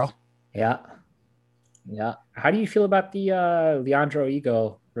bars, bro. Yeah. How do you feel about the Leandro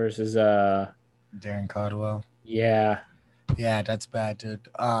Ego versus Darren Caldwell? Yeah, that's bad, dude.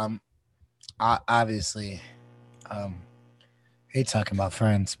 Obviously, hate talking about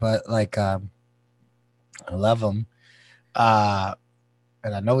friends, but like, I love him.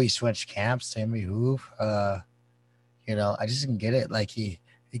 And I know he switched camps, Sammy Hoof. I just didn't get it. Like he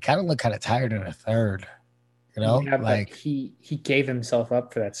kind of looked kind of tired in the third. Yeah, like he gave himself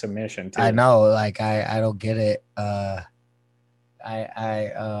up for that submission too. I know, like I don't get it.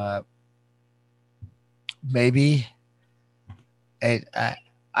 Maybe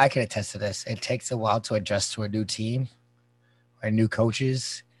I can attest to this. It takes a while to adjust to a new team and new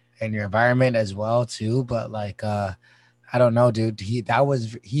coaches and your environment as well too. But like I don't know, dude. Higo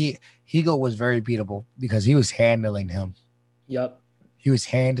was very beatable because he was handling him. Yep. He was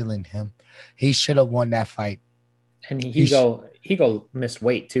handling him. He should have won that fight. And Higo missed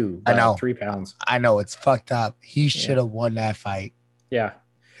weight too. I know. 3 pounds. I know. It's fucked up. He should have won that fight. Yeah.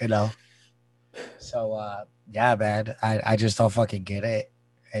 So, yeah, man. I just don't fucking get it.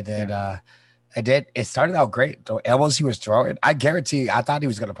 And then it started out great. The elbows he was throwing, I guarantee I thought he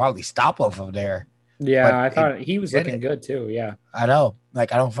was going to probably stop him from there. Yeah, I thought he was looking good too. Yeah. I know.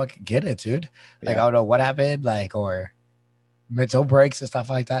 Like, I don't fucking get it, dude. Like, I don't know what happened, like, or mental breaks and stuff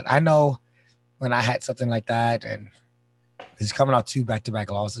like that. I know when I had something like that and he's coming off 2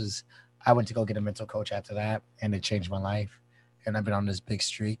 back-to-back losses, I went to go get a mental coach after that, and it changed my life. And I've been on this big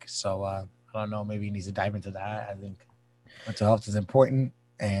streak. So, I don't know. Maybe he needs to dive into that. I think mental health is important.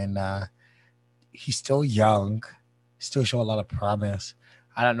 And he's still young. Still show a lot of promise.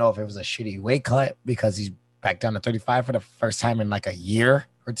 I don't know if it was a shitty weight cut because he's back down to 35 for the first time in like a year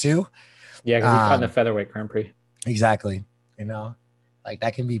or 2. Yeah, because he fought in the featherweight Grand Prix. Exactly. Like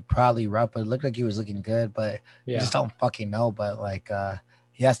that can be probably rough, but it looked like he was looking good. But you just don't fucking know. But like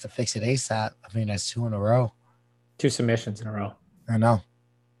he has to fix it ASAP. I mean, that's 2 in a row. 2 submissions in a row. I know.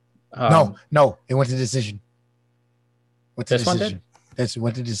 No, it went to decision. This one did? This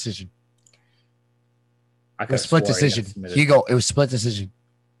went to decision. It was split decision. It was split decision.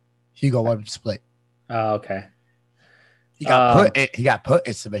 Hugo won split. Oh, okay. He got put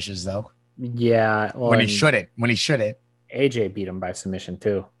in submissions though. Yeah. Well, when he shouldn't. AJ beat him by submission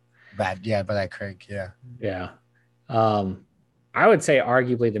too. Bad. Yeah, by that Craig. Yeah. Yeah. I would say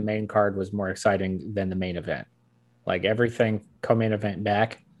arguably the main card was more exciting than the main event. Like everything co-main event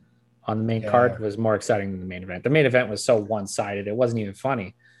back on the main card was more exciting than the main event. The main event was so one-sided. It wasn't even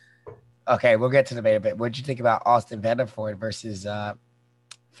funny. Okay, we'll get to the main event. What'd you think about Austin Vanderford versus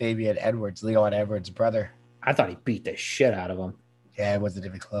Fabian Edwards, Leon Edwards' brother? I thought he beat the shit out of him. Yeah, it wasn't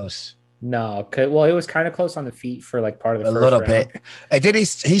even close. No, well, it was kind of close on the feet for like part of the first little round. Bit. And then he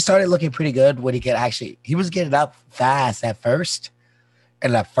started looking pretty good when he was getting up fast at first,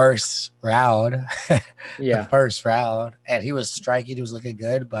 in the first round. Yeah. And he was striking. He was looking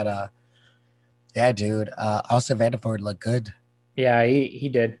good. But yeah, dude. Austin Vanderford looked good. Yeah, he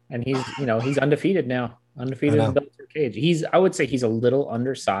did. And he's undefeated now. Undefeated in the Bellator cage. I would say he's a little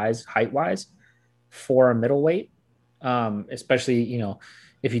undersized height-wise for a middleweight. Especially,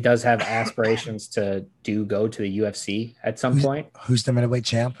 if he does have aspirations to go to the UFC at some point. Who's the middleweight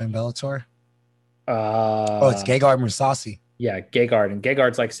champ in Bellator? It's Gegard Mousasi. Yeah, Gegard. And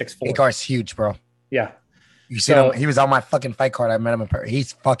Gegard's like 6'4". Gegard's huge, bro. Yeah. You see him? He was on my fucking fight card. I met him in person.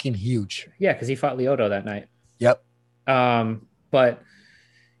 He's fucking huge. Yeah, because he fought Lyoto that night. Yep. But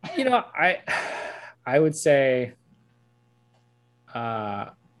I would say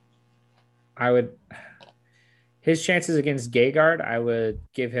his chances against Gegard, I would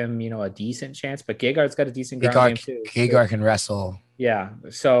give him, a decent chance, but Gegard's got a decent ground game too. Gegard can wrestle. Yeah.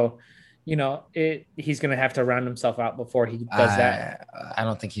 So, he's going to have to round himself out before he does that. I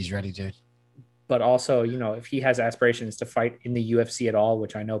don't think he's ready, dude. But also, if he has aspirations to fight in the UFC at all,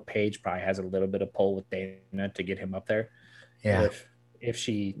 which I know Paige probably has a little bit of pull with Dana to get him up there. Yeah. If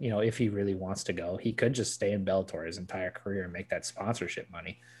she, if he really wants to go, he could just stay in Bellator his entire career and make that sponsorship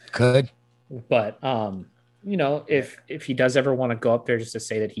money. Could. But, if he does ever want to go up there just to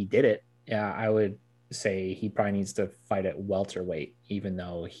say that he did it, yeah, I would say he probably needs to fight at welterweight, even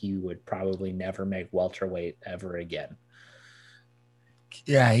though he would probably never make welterweight ever again.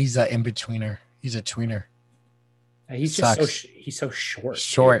 Yeah, he's an in-betweener. He's a tweener. He's just he's so short.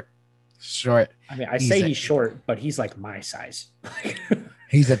 Short. I mean, he's short, but he's like my size.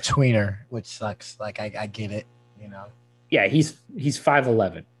 He's a tweener, which sucks. Like I get it, Yeah, he's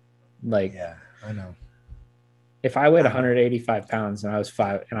 5'11". Like, yeah, I know. If I weighed 185 pounds and I was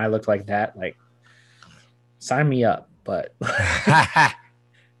 5 and I looked like that, like, sign me up. But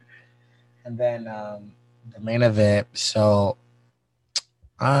and then the main event. So,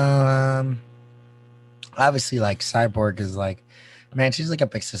 obviously, like Cyborg is like, man, she's like a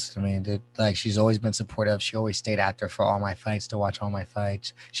big sister to me, dude. Like, she's always been supportive. She always stayed out there for all my fights to watch all my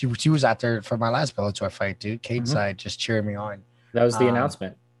fights. She was out there for my last Bellator fight, dude. Cage side, just cheering me on. That was the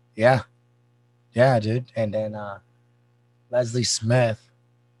announcement. Yeah, dude. And then Leslie Smith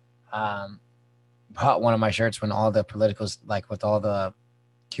bought one of my shirts when all the politicals, like with all the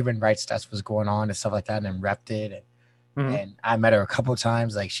human rights stuff was going on and stuff like that, and repped it. And I met her a couple of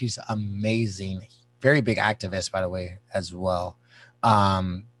times. Like, she's amazing. Very big activist, by the way, as well.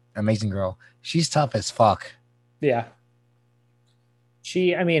 Amazing girl. She's tough as fuck. Yeah.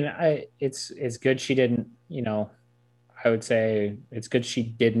 It's good she didn't, I would say it's good she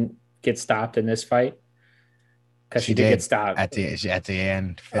didn't get stopped in this fight. Because she did get stopped at the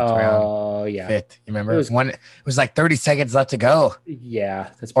end, fifth round. Oh yeah, fifth. You remember? It was like 30 seconds left to go.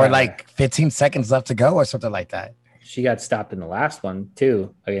 Yeah, or like 15 seconds left to go, or something like that. She got stopped in the last one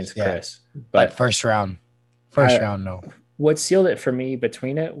too against Chris. But first round, no. What sealed it for me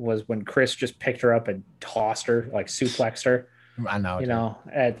between it was when Chris just picked her up and tossed her, like suplexed her. I know.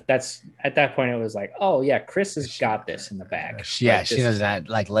 At that point it was like, oh yeah, Chris has got this in the bag. She doesn't have,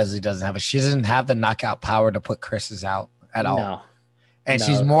 like Leslie doesn't have it. She doesn't have the knockout power to put Chris's out at all. No. And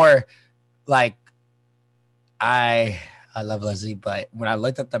she's more like, I love Leslie, but when I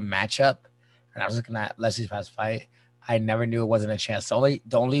looked at the matchup and I was looking at Leslie's past fight, I never knew it wasn't a chance. The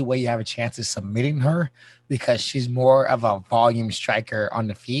only way you have a chance is submitting her, because she's more of a volume striker on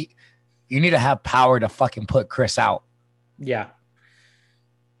the feet. You need to have power to fucking put Chris out. Yeah.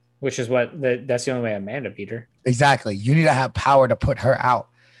 Which is that's the only way Amanda beat her. Exactly. You need to have power to put her out.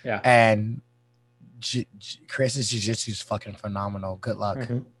 Yeah. And Chris's jiu-jitsu is fucking phenomenal. Good luck.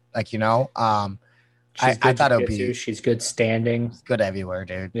 Like, I thought it would be. She's good standing. Good everywhere,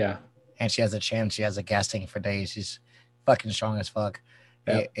 dude. Yeah. And she has a chin. She has a gas tank for days. She's fucking strong as fuck.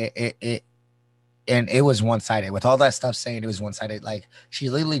 Yep. And it was one-sided. With all that stuff saying, it was one-sided. Like, she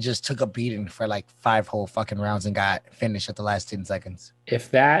literally just took a beating for like 5 whole fucking rounds and got finished at the last 10 seconds.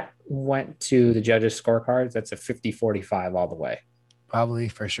 If that went to the judges' scorecards, that's a 50-45 all the way. Probably,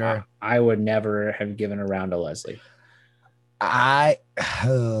 for sure. I would never have given a round to Leslie. I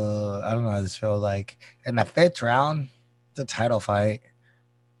don't know how this feels like. In the 5th round, the title fight,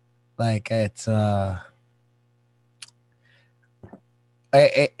 like, it's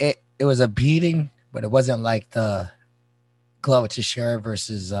it was a beating, but it wasn't like the Glover Teixeira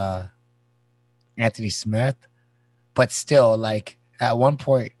versus Anthony Smith. But still, like, at one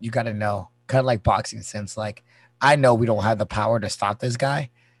point, you got to know, kind of like boxing sense, like, I know we don't have the power to stop this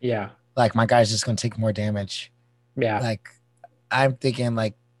guy. Yeah. Like, my guy's just going to take more damage. Yeah. Like, I'm thinking,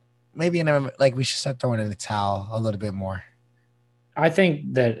 like, maybe we should start throwing in the towel a little bit more. I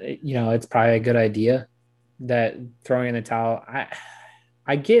think that, it's probably a good idea that throwing in the towel.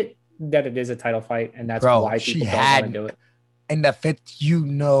 I get that it is a title fight, and that's Bro, why she people don't want to had do it. in the fifth,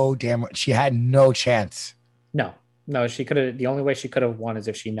 damn, she had no chance. No, she could have. The only way she could have won is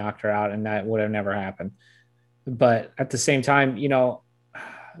if she knocked her out, and that would have never happened. But at the same time,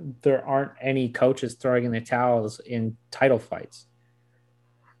 there aren't any coaches throwing in the towels in title fights.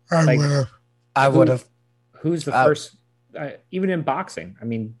 I would have. Who's the first? Even in boxing, I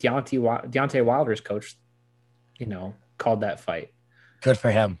mean, Deontay Wilder's coach, called that fight. Good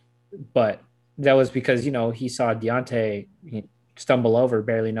for him. But that was because he saw Deontay stumble over,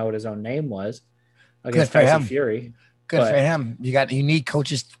 barely know what his own name was, against Tyson Fury. Good for him. You need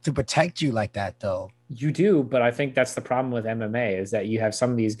coaches to protect you like that, though. You do, but I think that's the problem with MMA is that you have some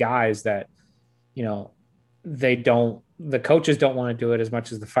of these guys that, the coaches don't want to do it as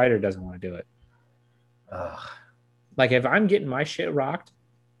much as the fighter doesn't want to do it. Ugh. Like if I'm getting my shit rocked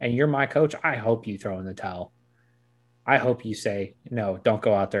and you're my coach, I hope you throw in the towel. I hope you say, no, don't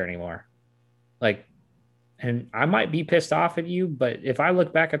go out there anymore. Like, and I might be pissed off at you, but if I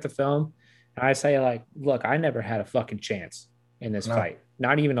look back at the film and I say like, look, I never had a fucking chance in this fight.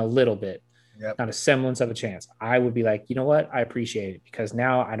 Not even a little bit. Yep. Not a semblance of a chance. I would be like, you know what? I appreciate it because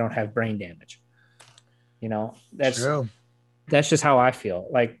now I don't have brain damage. That's true. That's just how I feel.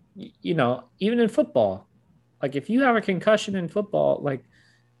 Like, even in football, like if you have a concussion in football, like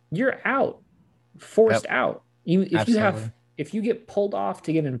you're out, forced out. If you get pulled off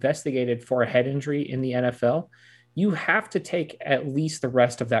to get investigated for a head injury in the NFL, you have to take at least the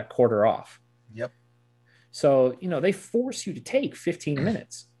rest of that quarter off. Yep. So, they force you to take 15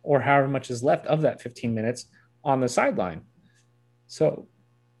 minutes or however much is left of that 15 minutes on the sideline. So,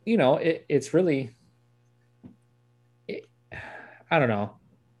 it's really, I don't know.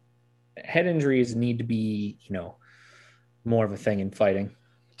 Head injuries need to be, more of a thing in fighting.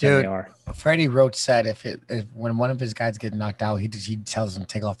 Dude, Freddie Roach said if when one of his guys get knocked out, he tells them to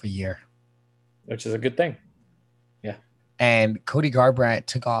take off a year. Which is a good thing. Yeah. And Cody Garbrandt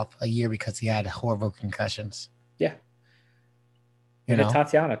took off a year because he had horrible concussions. Yeah.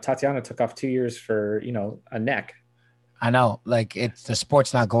 Tatiana took off 2 years for, a neck. I know. Like, the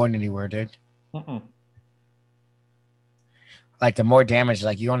sport's not going anywhere, dude. Like, the more damage,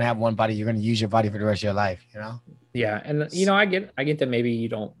 like, you only have one body, you're going to use your body for the rest of your life, Yeah. And, I get that maybe you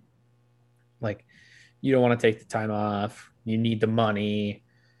don't want to take the time off. You need the money.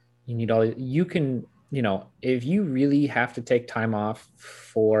 You need you can, if you really have to take time off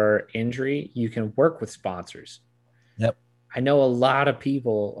for injury, you can work with sponsors. Yep. I know a lot of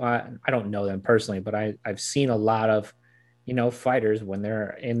people, I don't know them personally, but I've seen a lot of, fighters when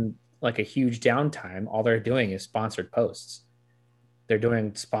they're in like a huge downtime, all they're doing is sponsored posts. They're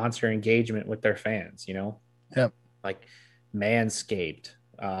doing sponsor engagement with their fans, Yep. Like Manscaped,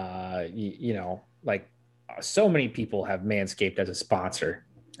 like so many people have Manscaped as a sponsor.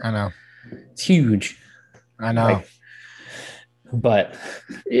 I know. It's huge. I know. But,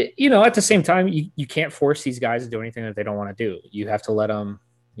 at the same time, you can't force these guys to do anything that they don't want to do. You have to let them,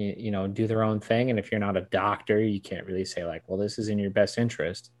 do their own thing. And if you're not a doctor, you can't really say like, well, this is in your best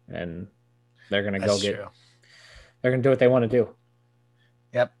interest. And they're going to they're going to do what they want to do.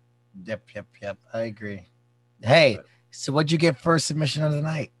 Yep. I agree. Hey, so what'd you get for submission of the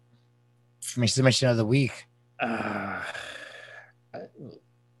night? Submission of the week. Leah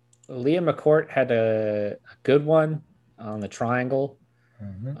McCourt had a good one on the triangle.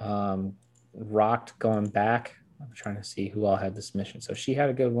 Rocked going back. I'm trying to see who all had the submission. So she had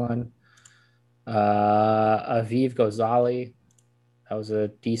a good one. Aviv Ghazali. That was a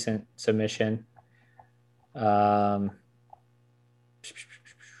decent submission.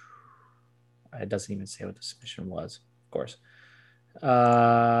 It doesn't even say what the submission was, of course.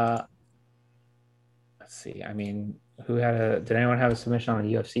 Let's see. I mean, did anyone have a submission on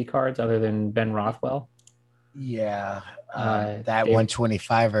the UFC cards other than Ben Rothwell? Yeah. That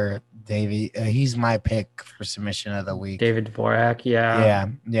 125er, Davey, he's my pick for submission of the week. David Dvorak, yeah.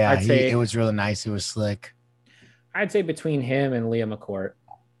 Yeah. It was really nice. It was slick. I'd say between him and Leah McCourt.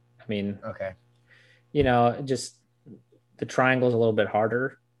 I mean, okay. Just the triangle's a little bit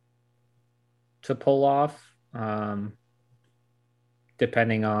harder to pull off,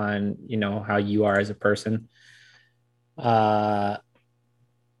 depending on, how you are as a person. The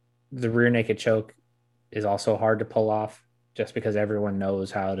rear naked choke is also hard to pull off just because everyone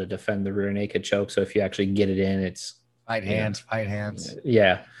knows how to defend the rear naked choke. So if you actually get it in, it's fight hands.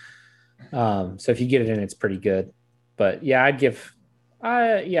 Yeah. So if you get it in, it's pretty good. But yeah,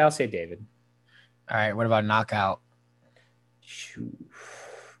 I'll say David. All right. What about knockout?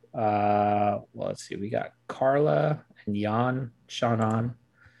 Well, let's see. We got Carla and Jan Shannon,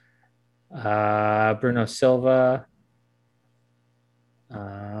 Bruno Silva,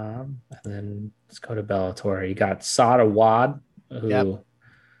 And then let's go to Bellator. You got Sada Wad, who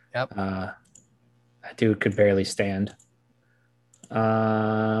Yep. That dude could barely stand.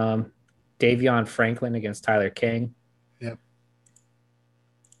 Davion Franklin against Tyler King. Yep.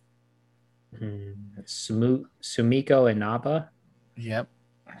 Sumiko Inaba. Yep.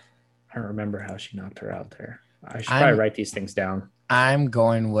 I don't remember how she knocked her out there. I should probably write these things down. I'm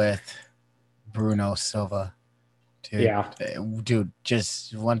going with Bruno Silva. Dude, yeah. Dude,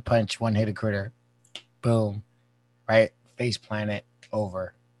 just one punch, one hit a critter. Boom. Right? Face planet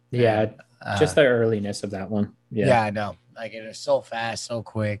over. Yeah. And, just the earliness of that one. Yeah, I know. Like it is so fast, so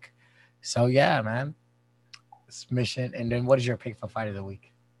quick. So yeah, man. Submission. And then what is your pick for fight of the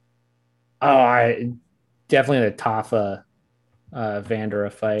week? Oh, I definitely the Tafa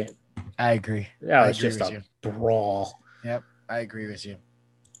Vandera fight. I agree. That was just a brawl. Yep, I agree with you.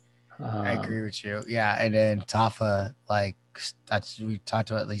 I agree with you. Yeah, and then Tafa, like we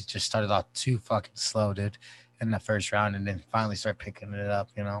talked about, at least just started off too fucking slow, dude, in the first round, and then finally start picking it up.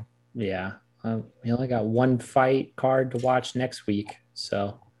 You know. Yeah, we only got one fight card to watch next week,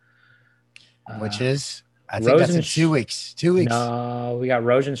 so which is I think that's in 2 weeks. 2 weeks. No, we got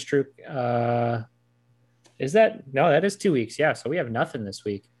Rosenstruck. Is that no? That is 2 weeks. Yeah, so we have nothing this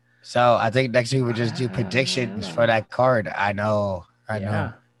week. So I think next week we just do predictions for that card. I know.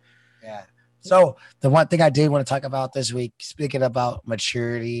 Yeah. So the one thing I did want to talk about this week, speaking about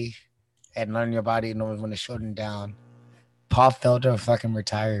maturity and learning your body and knowing when to shut them down, Paul Felder fucking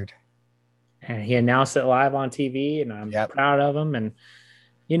retired. And he announced it live on TV, and I'm proud of him. And,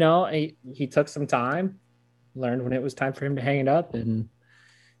 you know, he took some time, learned when it was time for him to hang it up, and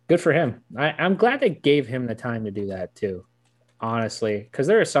good for him. I'm glad they gave him the time to do that too, honestly, because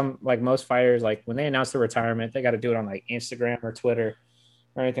there are some, like most fighters, like when they announce their retirement, they got to do it on like Instagram or Twitter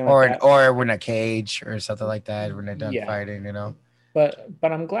or anything like that. Or when a cage or something like that when they're done fighting, you know. But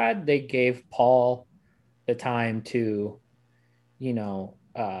I'm glad they gave Paul the time to, you know,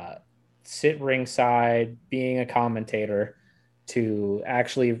 sit ringside, being a commentator, to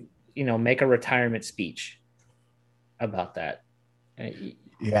actually, you know, make a retirement speech about that.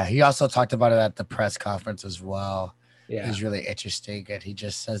 Yeah, he also talked about it at the press conference as well. Yeah, he's really interesting, and he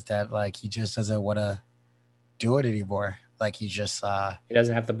just says that like he just doesn't want to do it anymore. Like he just he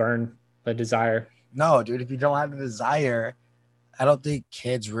doesn't have to burn the desire. No, dude, if you don't have the desire, I don't think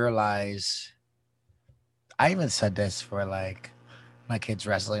kids realize. I even said this for like my kids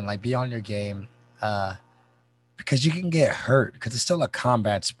wrestling, like be on your game, because you can get hurt because it's still a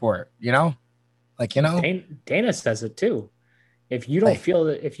combat sport, you know. Like, you know, Dana says it too. If you don't feel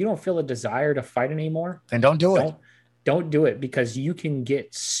the desire to fight anymore, then don't do it. Don't do it, because you can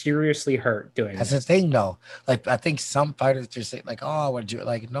get seriously hurt doing it. That's the thing, though. Like, I think some fighters just say, like, "Oh, I want to do it."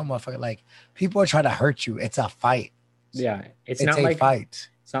 Like, no, motherfucker. Like, people are trying to hurt you. It's a fight. Yeah, it's not like fight.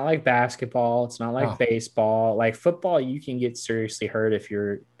 It's not like basketball. It's not like baseball. Like football, you can get seriously hurt if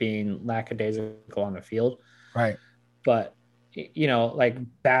you're being lackadaisical on the field. Right. But, you know, like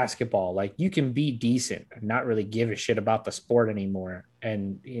basketball, like you can be decent and not really give a shit about the sport anymore.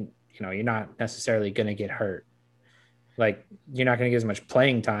 And, you know, you're not necessarily going to get hurt. Like, you're not going to get as much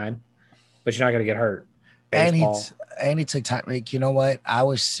playing time, but you're not going to get hurt. Baseball. And he took time. Like, you know what? I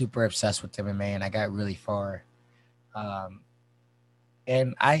was super obsessed with MMA, and I got really far.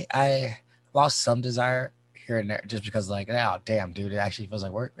 And I lost some desire here and there just because, like, oh, damn, dude, it actually feels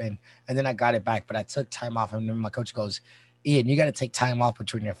like work. And then I got it back, but I took time off. And then my coach goes, Ian, you got to take time off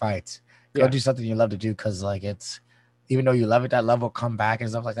between your fights. Go do something you love to do, because, like, it's, even though you love it, that level come back and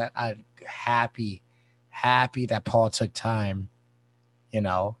stuff like that. I'm happy that Paul took time, you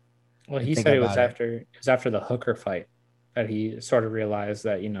know. Well, he said it was after the Hooker fight that he sort of realized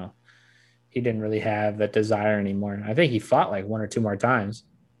that, you know, he didn't really have that desire anymore. I think he fought like one or two more times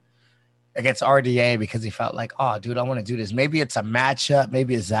against RDA because he felt like, oh, dude, I want to do this. Maybe it's a matchup,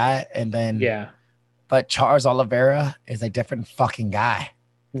 maybe it's that, and then But Charles Oliveira is a different fucking guy.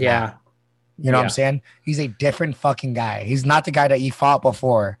 Yeah. You know what I'm saying? He's a different fucking guy. He's not the guy that he fought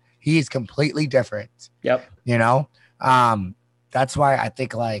before. He's completely different. Yep. You know? That's why I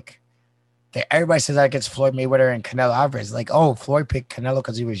think, like, everybody says that against Floyd Mayweather and Canelo Alvarez. Like, oh, Floyd picked Canelo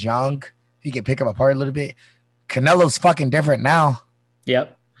because he was young. He could pick him apart a little bit. Canelo's fucking different now.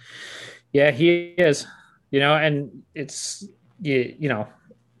 Yep. Yeah, he is. You know, and it's, you know,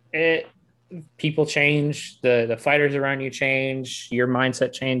 people change, the fighters around you change, your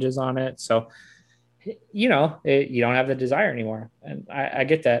mindset changes on it. So, you know, you don't have the desire anymore. And I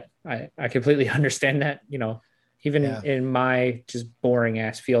get that. I completely understand that, you know, even in my just boring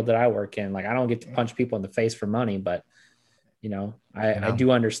ass field that I work in, like I don't get to punch people in the face for money, but you know, I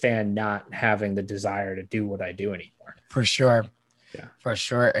do understand not having the desire to do what I do anymore. For sure. Yeah, for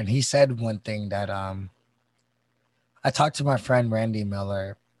sure. And he said one thing that I talked to my friend Randy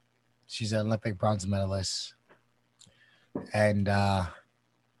Miller. She's an Olympic bronze medalist. And I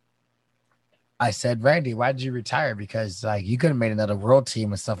said, Randy, why did you retire? Because like you could have made another world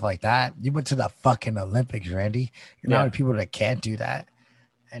team and stuff like that. You went to the fucking Olympics, Randy. You know how many people that can't do that?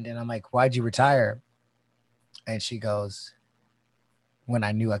 And then I'm like, why'd you retire? And she goes, when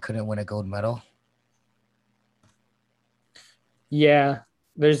I knew I couldn't win a gold medal. Yeah,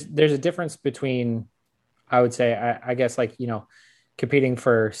 there's a difference between, I would say, I guess, like, competing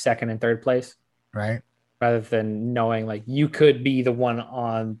for second and third place, right? Rather than knowing like you could be the one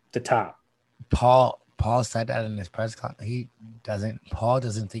on the top. Paul said that in his press conference. Paul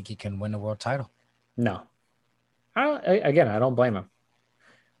doesn't think he can win the world title. No. I don't blame him.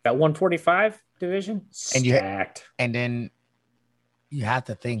 That 145 division, stacked. And then you have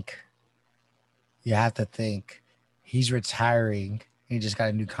to think he's retiring. He just got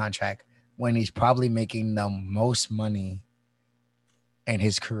a new contract when he's probably making the most money in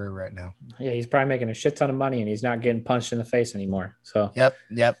his career right now. Yeah, he's probably making a shit ton of money and he's not getting punched in the face anymore. So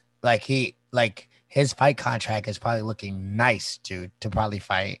yep. Like his fight contract is probably looking nice, dude, to probably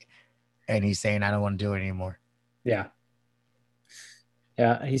fight. And he's saying, I don't want to do it anymore. Yeah.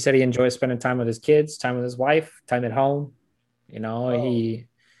 Yeah. He said he enjoys spending time with his kids, time with his wife, time at home. He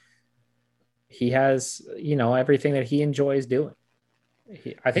has, everything that he enjoys doing.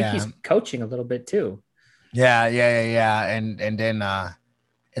 I think he's coaching a little bit too. Yeah. And then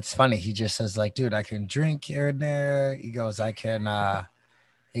it's funny. He just says like, dude, I can drink here and there. He goes, I can,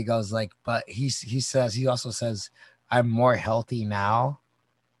 he goes like, but he also says, I'm more healthy now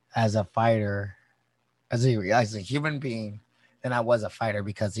as a fighter, as a human being than I was a fighter,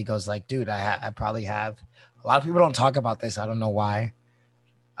 because he goes like, dude, I probably have, a lot of people don't talk about this. I don't know why.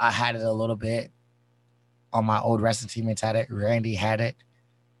 I had it a little bit on my old wrestling teammates had it. Randy had it.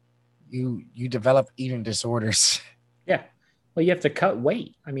 You develop eating disorders. Yeah. Well, you have to cut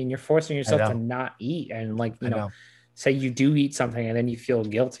weight. I mean, you're forcing yourself to not eat. And like, say you do eat something and then you feel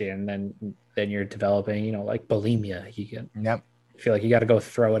guilty and then you're developing, like bulimia. You feel like you got to go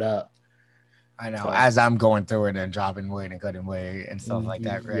throw it up. I know. So, as I'm going through it and dropping weight and cutting weight and stuff like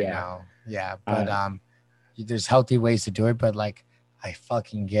that right now. Yeah. But there's healthy ways to do it. But like, I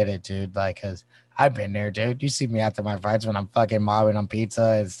fucking get it, dude. Like, cause I've been there, dude. You see me after my fights when I'm fucking mobbing on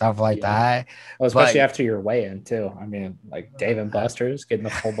pizza and stuff like that. Well, especially after your weigh-in too. I mean, like Dave and Buster's getting the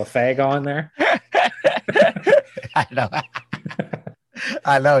full buffet going there. I know.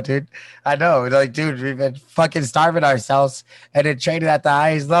 I know, dude. I know. Like, dude, we've been fucking starving ourselves and then training at the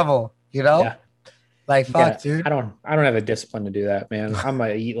highest level, Yeah. Like, fuck, dude. I don't have the discipline to do that, man. I'm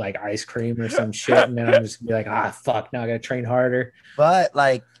gonna eat like ice cream or some shit, and then I'm just gonna be like, fuck, now I gotta train harder. But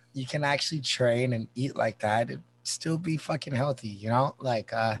like, you can actually train and eat like that and still be fucking healthy,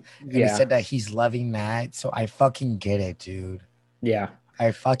 Like, and he said that he's loving that, so I fucking get it, dude. Yeah,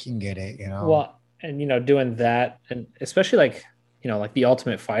 I fucking get it, Well, and doing that, and especially like, like the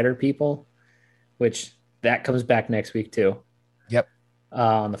Ultimate Fighter people, which that comes back next week too. Yep.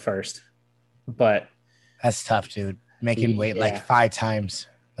 On the 1st, but that's tough, dude. Making weight like 5 times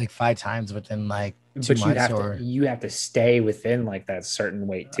within like 2 months. You have to stay within like that certain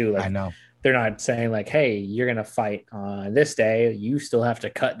weight too. Like, I know. They're not saying like, hey, you're going to fight on this day. You still have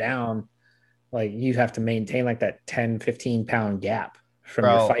to cut down. Like, you have to maintain like that 10, 15 pound gap from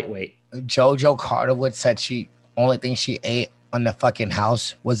your fight weight. JoJo Carterwood said only thing she ate on the fucking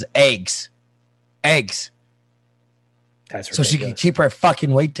house was eggs. That's ridiculous. So she could keep her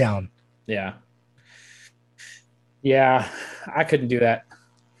fucking weight down. Yeah. Yeah. I couldn't do that.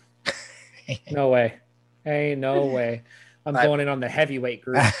 No way. Hey, no way. I'm going in on the heavyweight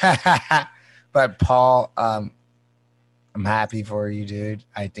group. But Paul, I'm happy for you, dude.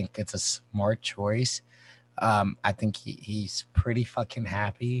 I think it's a smart choice. I think he's pretty fucking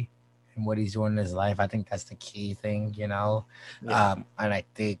happy in what he's doing in his life. I think that's the key thing, Yeah. And I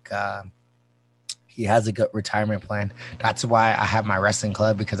think he has a good retirement plan. That's why I have my wrestling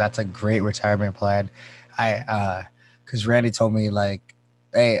club, because that's a great retirement plan. Because Randy told me like,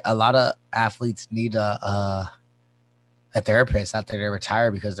 hey, a lot of athletes need a therapist after they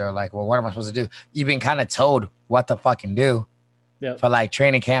retire, because they're like, well, what am I supposed to do? You've been kind of told what to fucking do. Yep. For like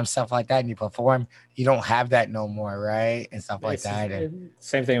training camp, stuff like that, and you perform, you don't have that no more, right? And stuff like that. And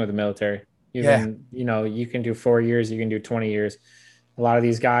same thing with the military. You can do 4 years, you can do 20 years. A lot of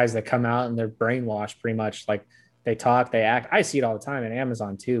these guys that come out and they're brainwashed pretty much, like they talk, they act. I see it all the time in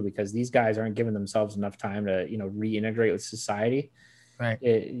Amazon too, because these guys aren't giving themselves enough time to, reintegrate with society. Right.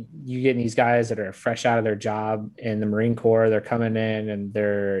 You get these guys that are fresh out of their job in the Marine Corps, they're coming in and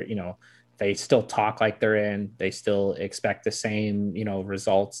they're they still talk like they're in. They still expect the same,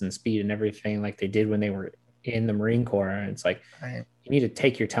 results and speed and everything like they did when they were in the Marine Corps. And it's like, you need to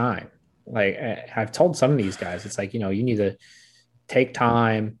take your time. Like I've told some of these guys, it's like, you need to take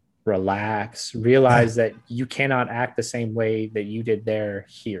time, relax, realize that you cannot act the same way that you did there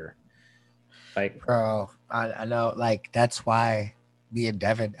here. Like, bro, I know, like, that's why me and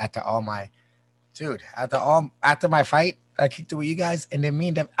Devin after my fight, I kicked it with you guys, and then me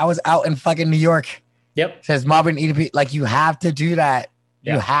and Devin, I was out in fucking New York. Yep. Says Marvin EDP, like, you have to do that.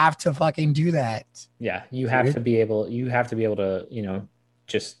 Yeah. You have to fucking do that. Yeah, you have to be able to,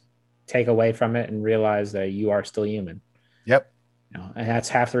 just take away from it and realize that you are still human. Yep. And that's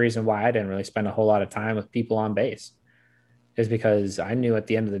half the reason why I didn't really spend a whole lot of time with people on base, is because I knew at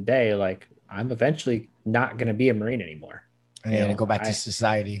the end of the day, like, I'm eventually not going to be a Marine anymore. And go back to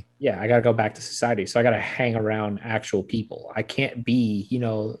society. Yeah, I got to go back to society. So I got to hang around actual people. I can't be,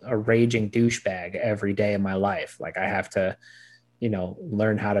 a raging douchebag every day of my life. Like, I have to,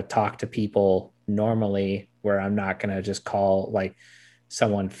 learn how to talk to people normally, where I'm not going to just call like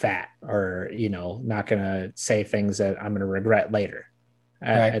someone fat or, not going to say things that I'm going to regret later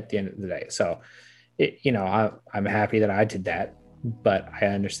at the end of the day. So, I'm happy that I did that, but I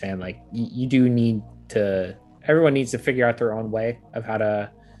understand, like, you do need to, everyone needs to figure out their own way of how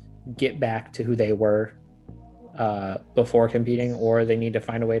to get back to who they were before competing, or they need to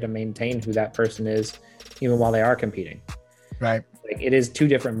find a way to maintain who that person is even while they are competing. Right. Like, it is two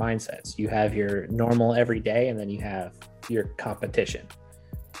different mindsets. You have your normal everyday, and then you have your competition.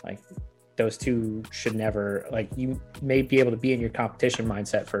 Like, those two should never, like, you may be able to be in your competition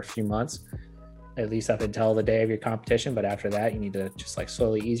mindset for a few months, at least up until the day of your competition. But after that, you need to just like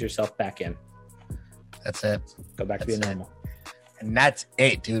slowly ease yourself back in. That's it. Go back to being normal. And that's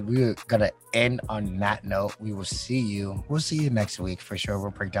it, dude. We're gonna end on that note. We'll see you next week for sure.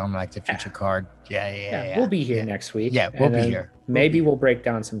 We'll break down like the future card. Yeah. We'll be here next week. Yeah, we'll be here. Maybe we'll break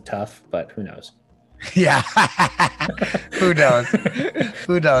down some tough, but who knows? Yeah. Who knows?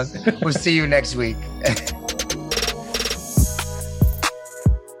 Who knows? We'll see you next week.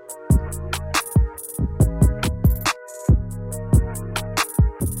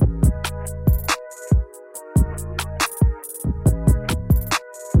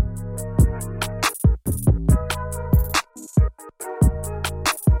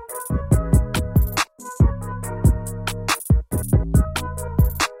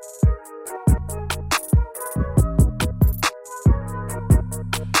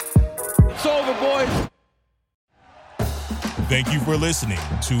 Thank you for listening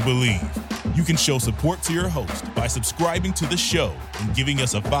to Believe. You can show support to your host by subscribing to the show and giving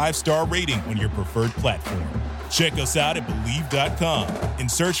us a 5-star rating on your preferred platform. Check us out at Believe.com and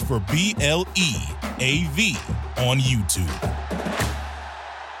search for BLEAV on YouTube.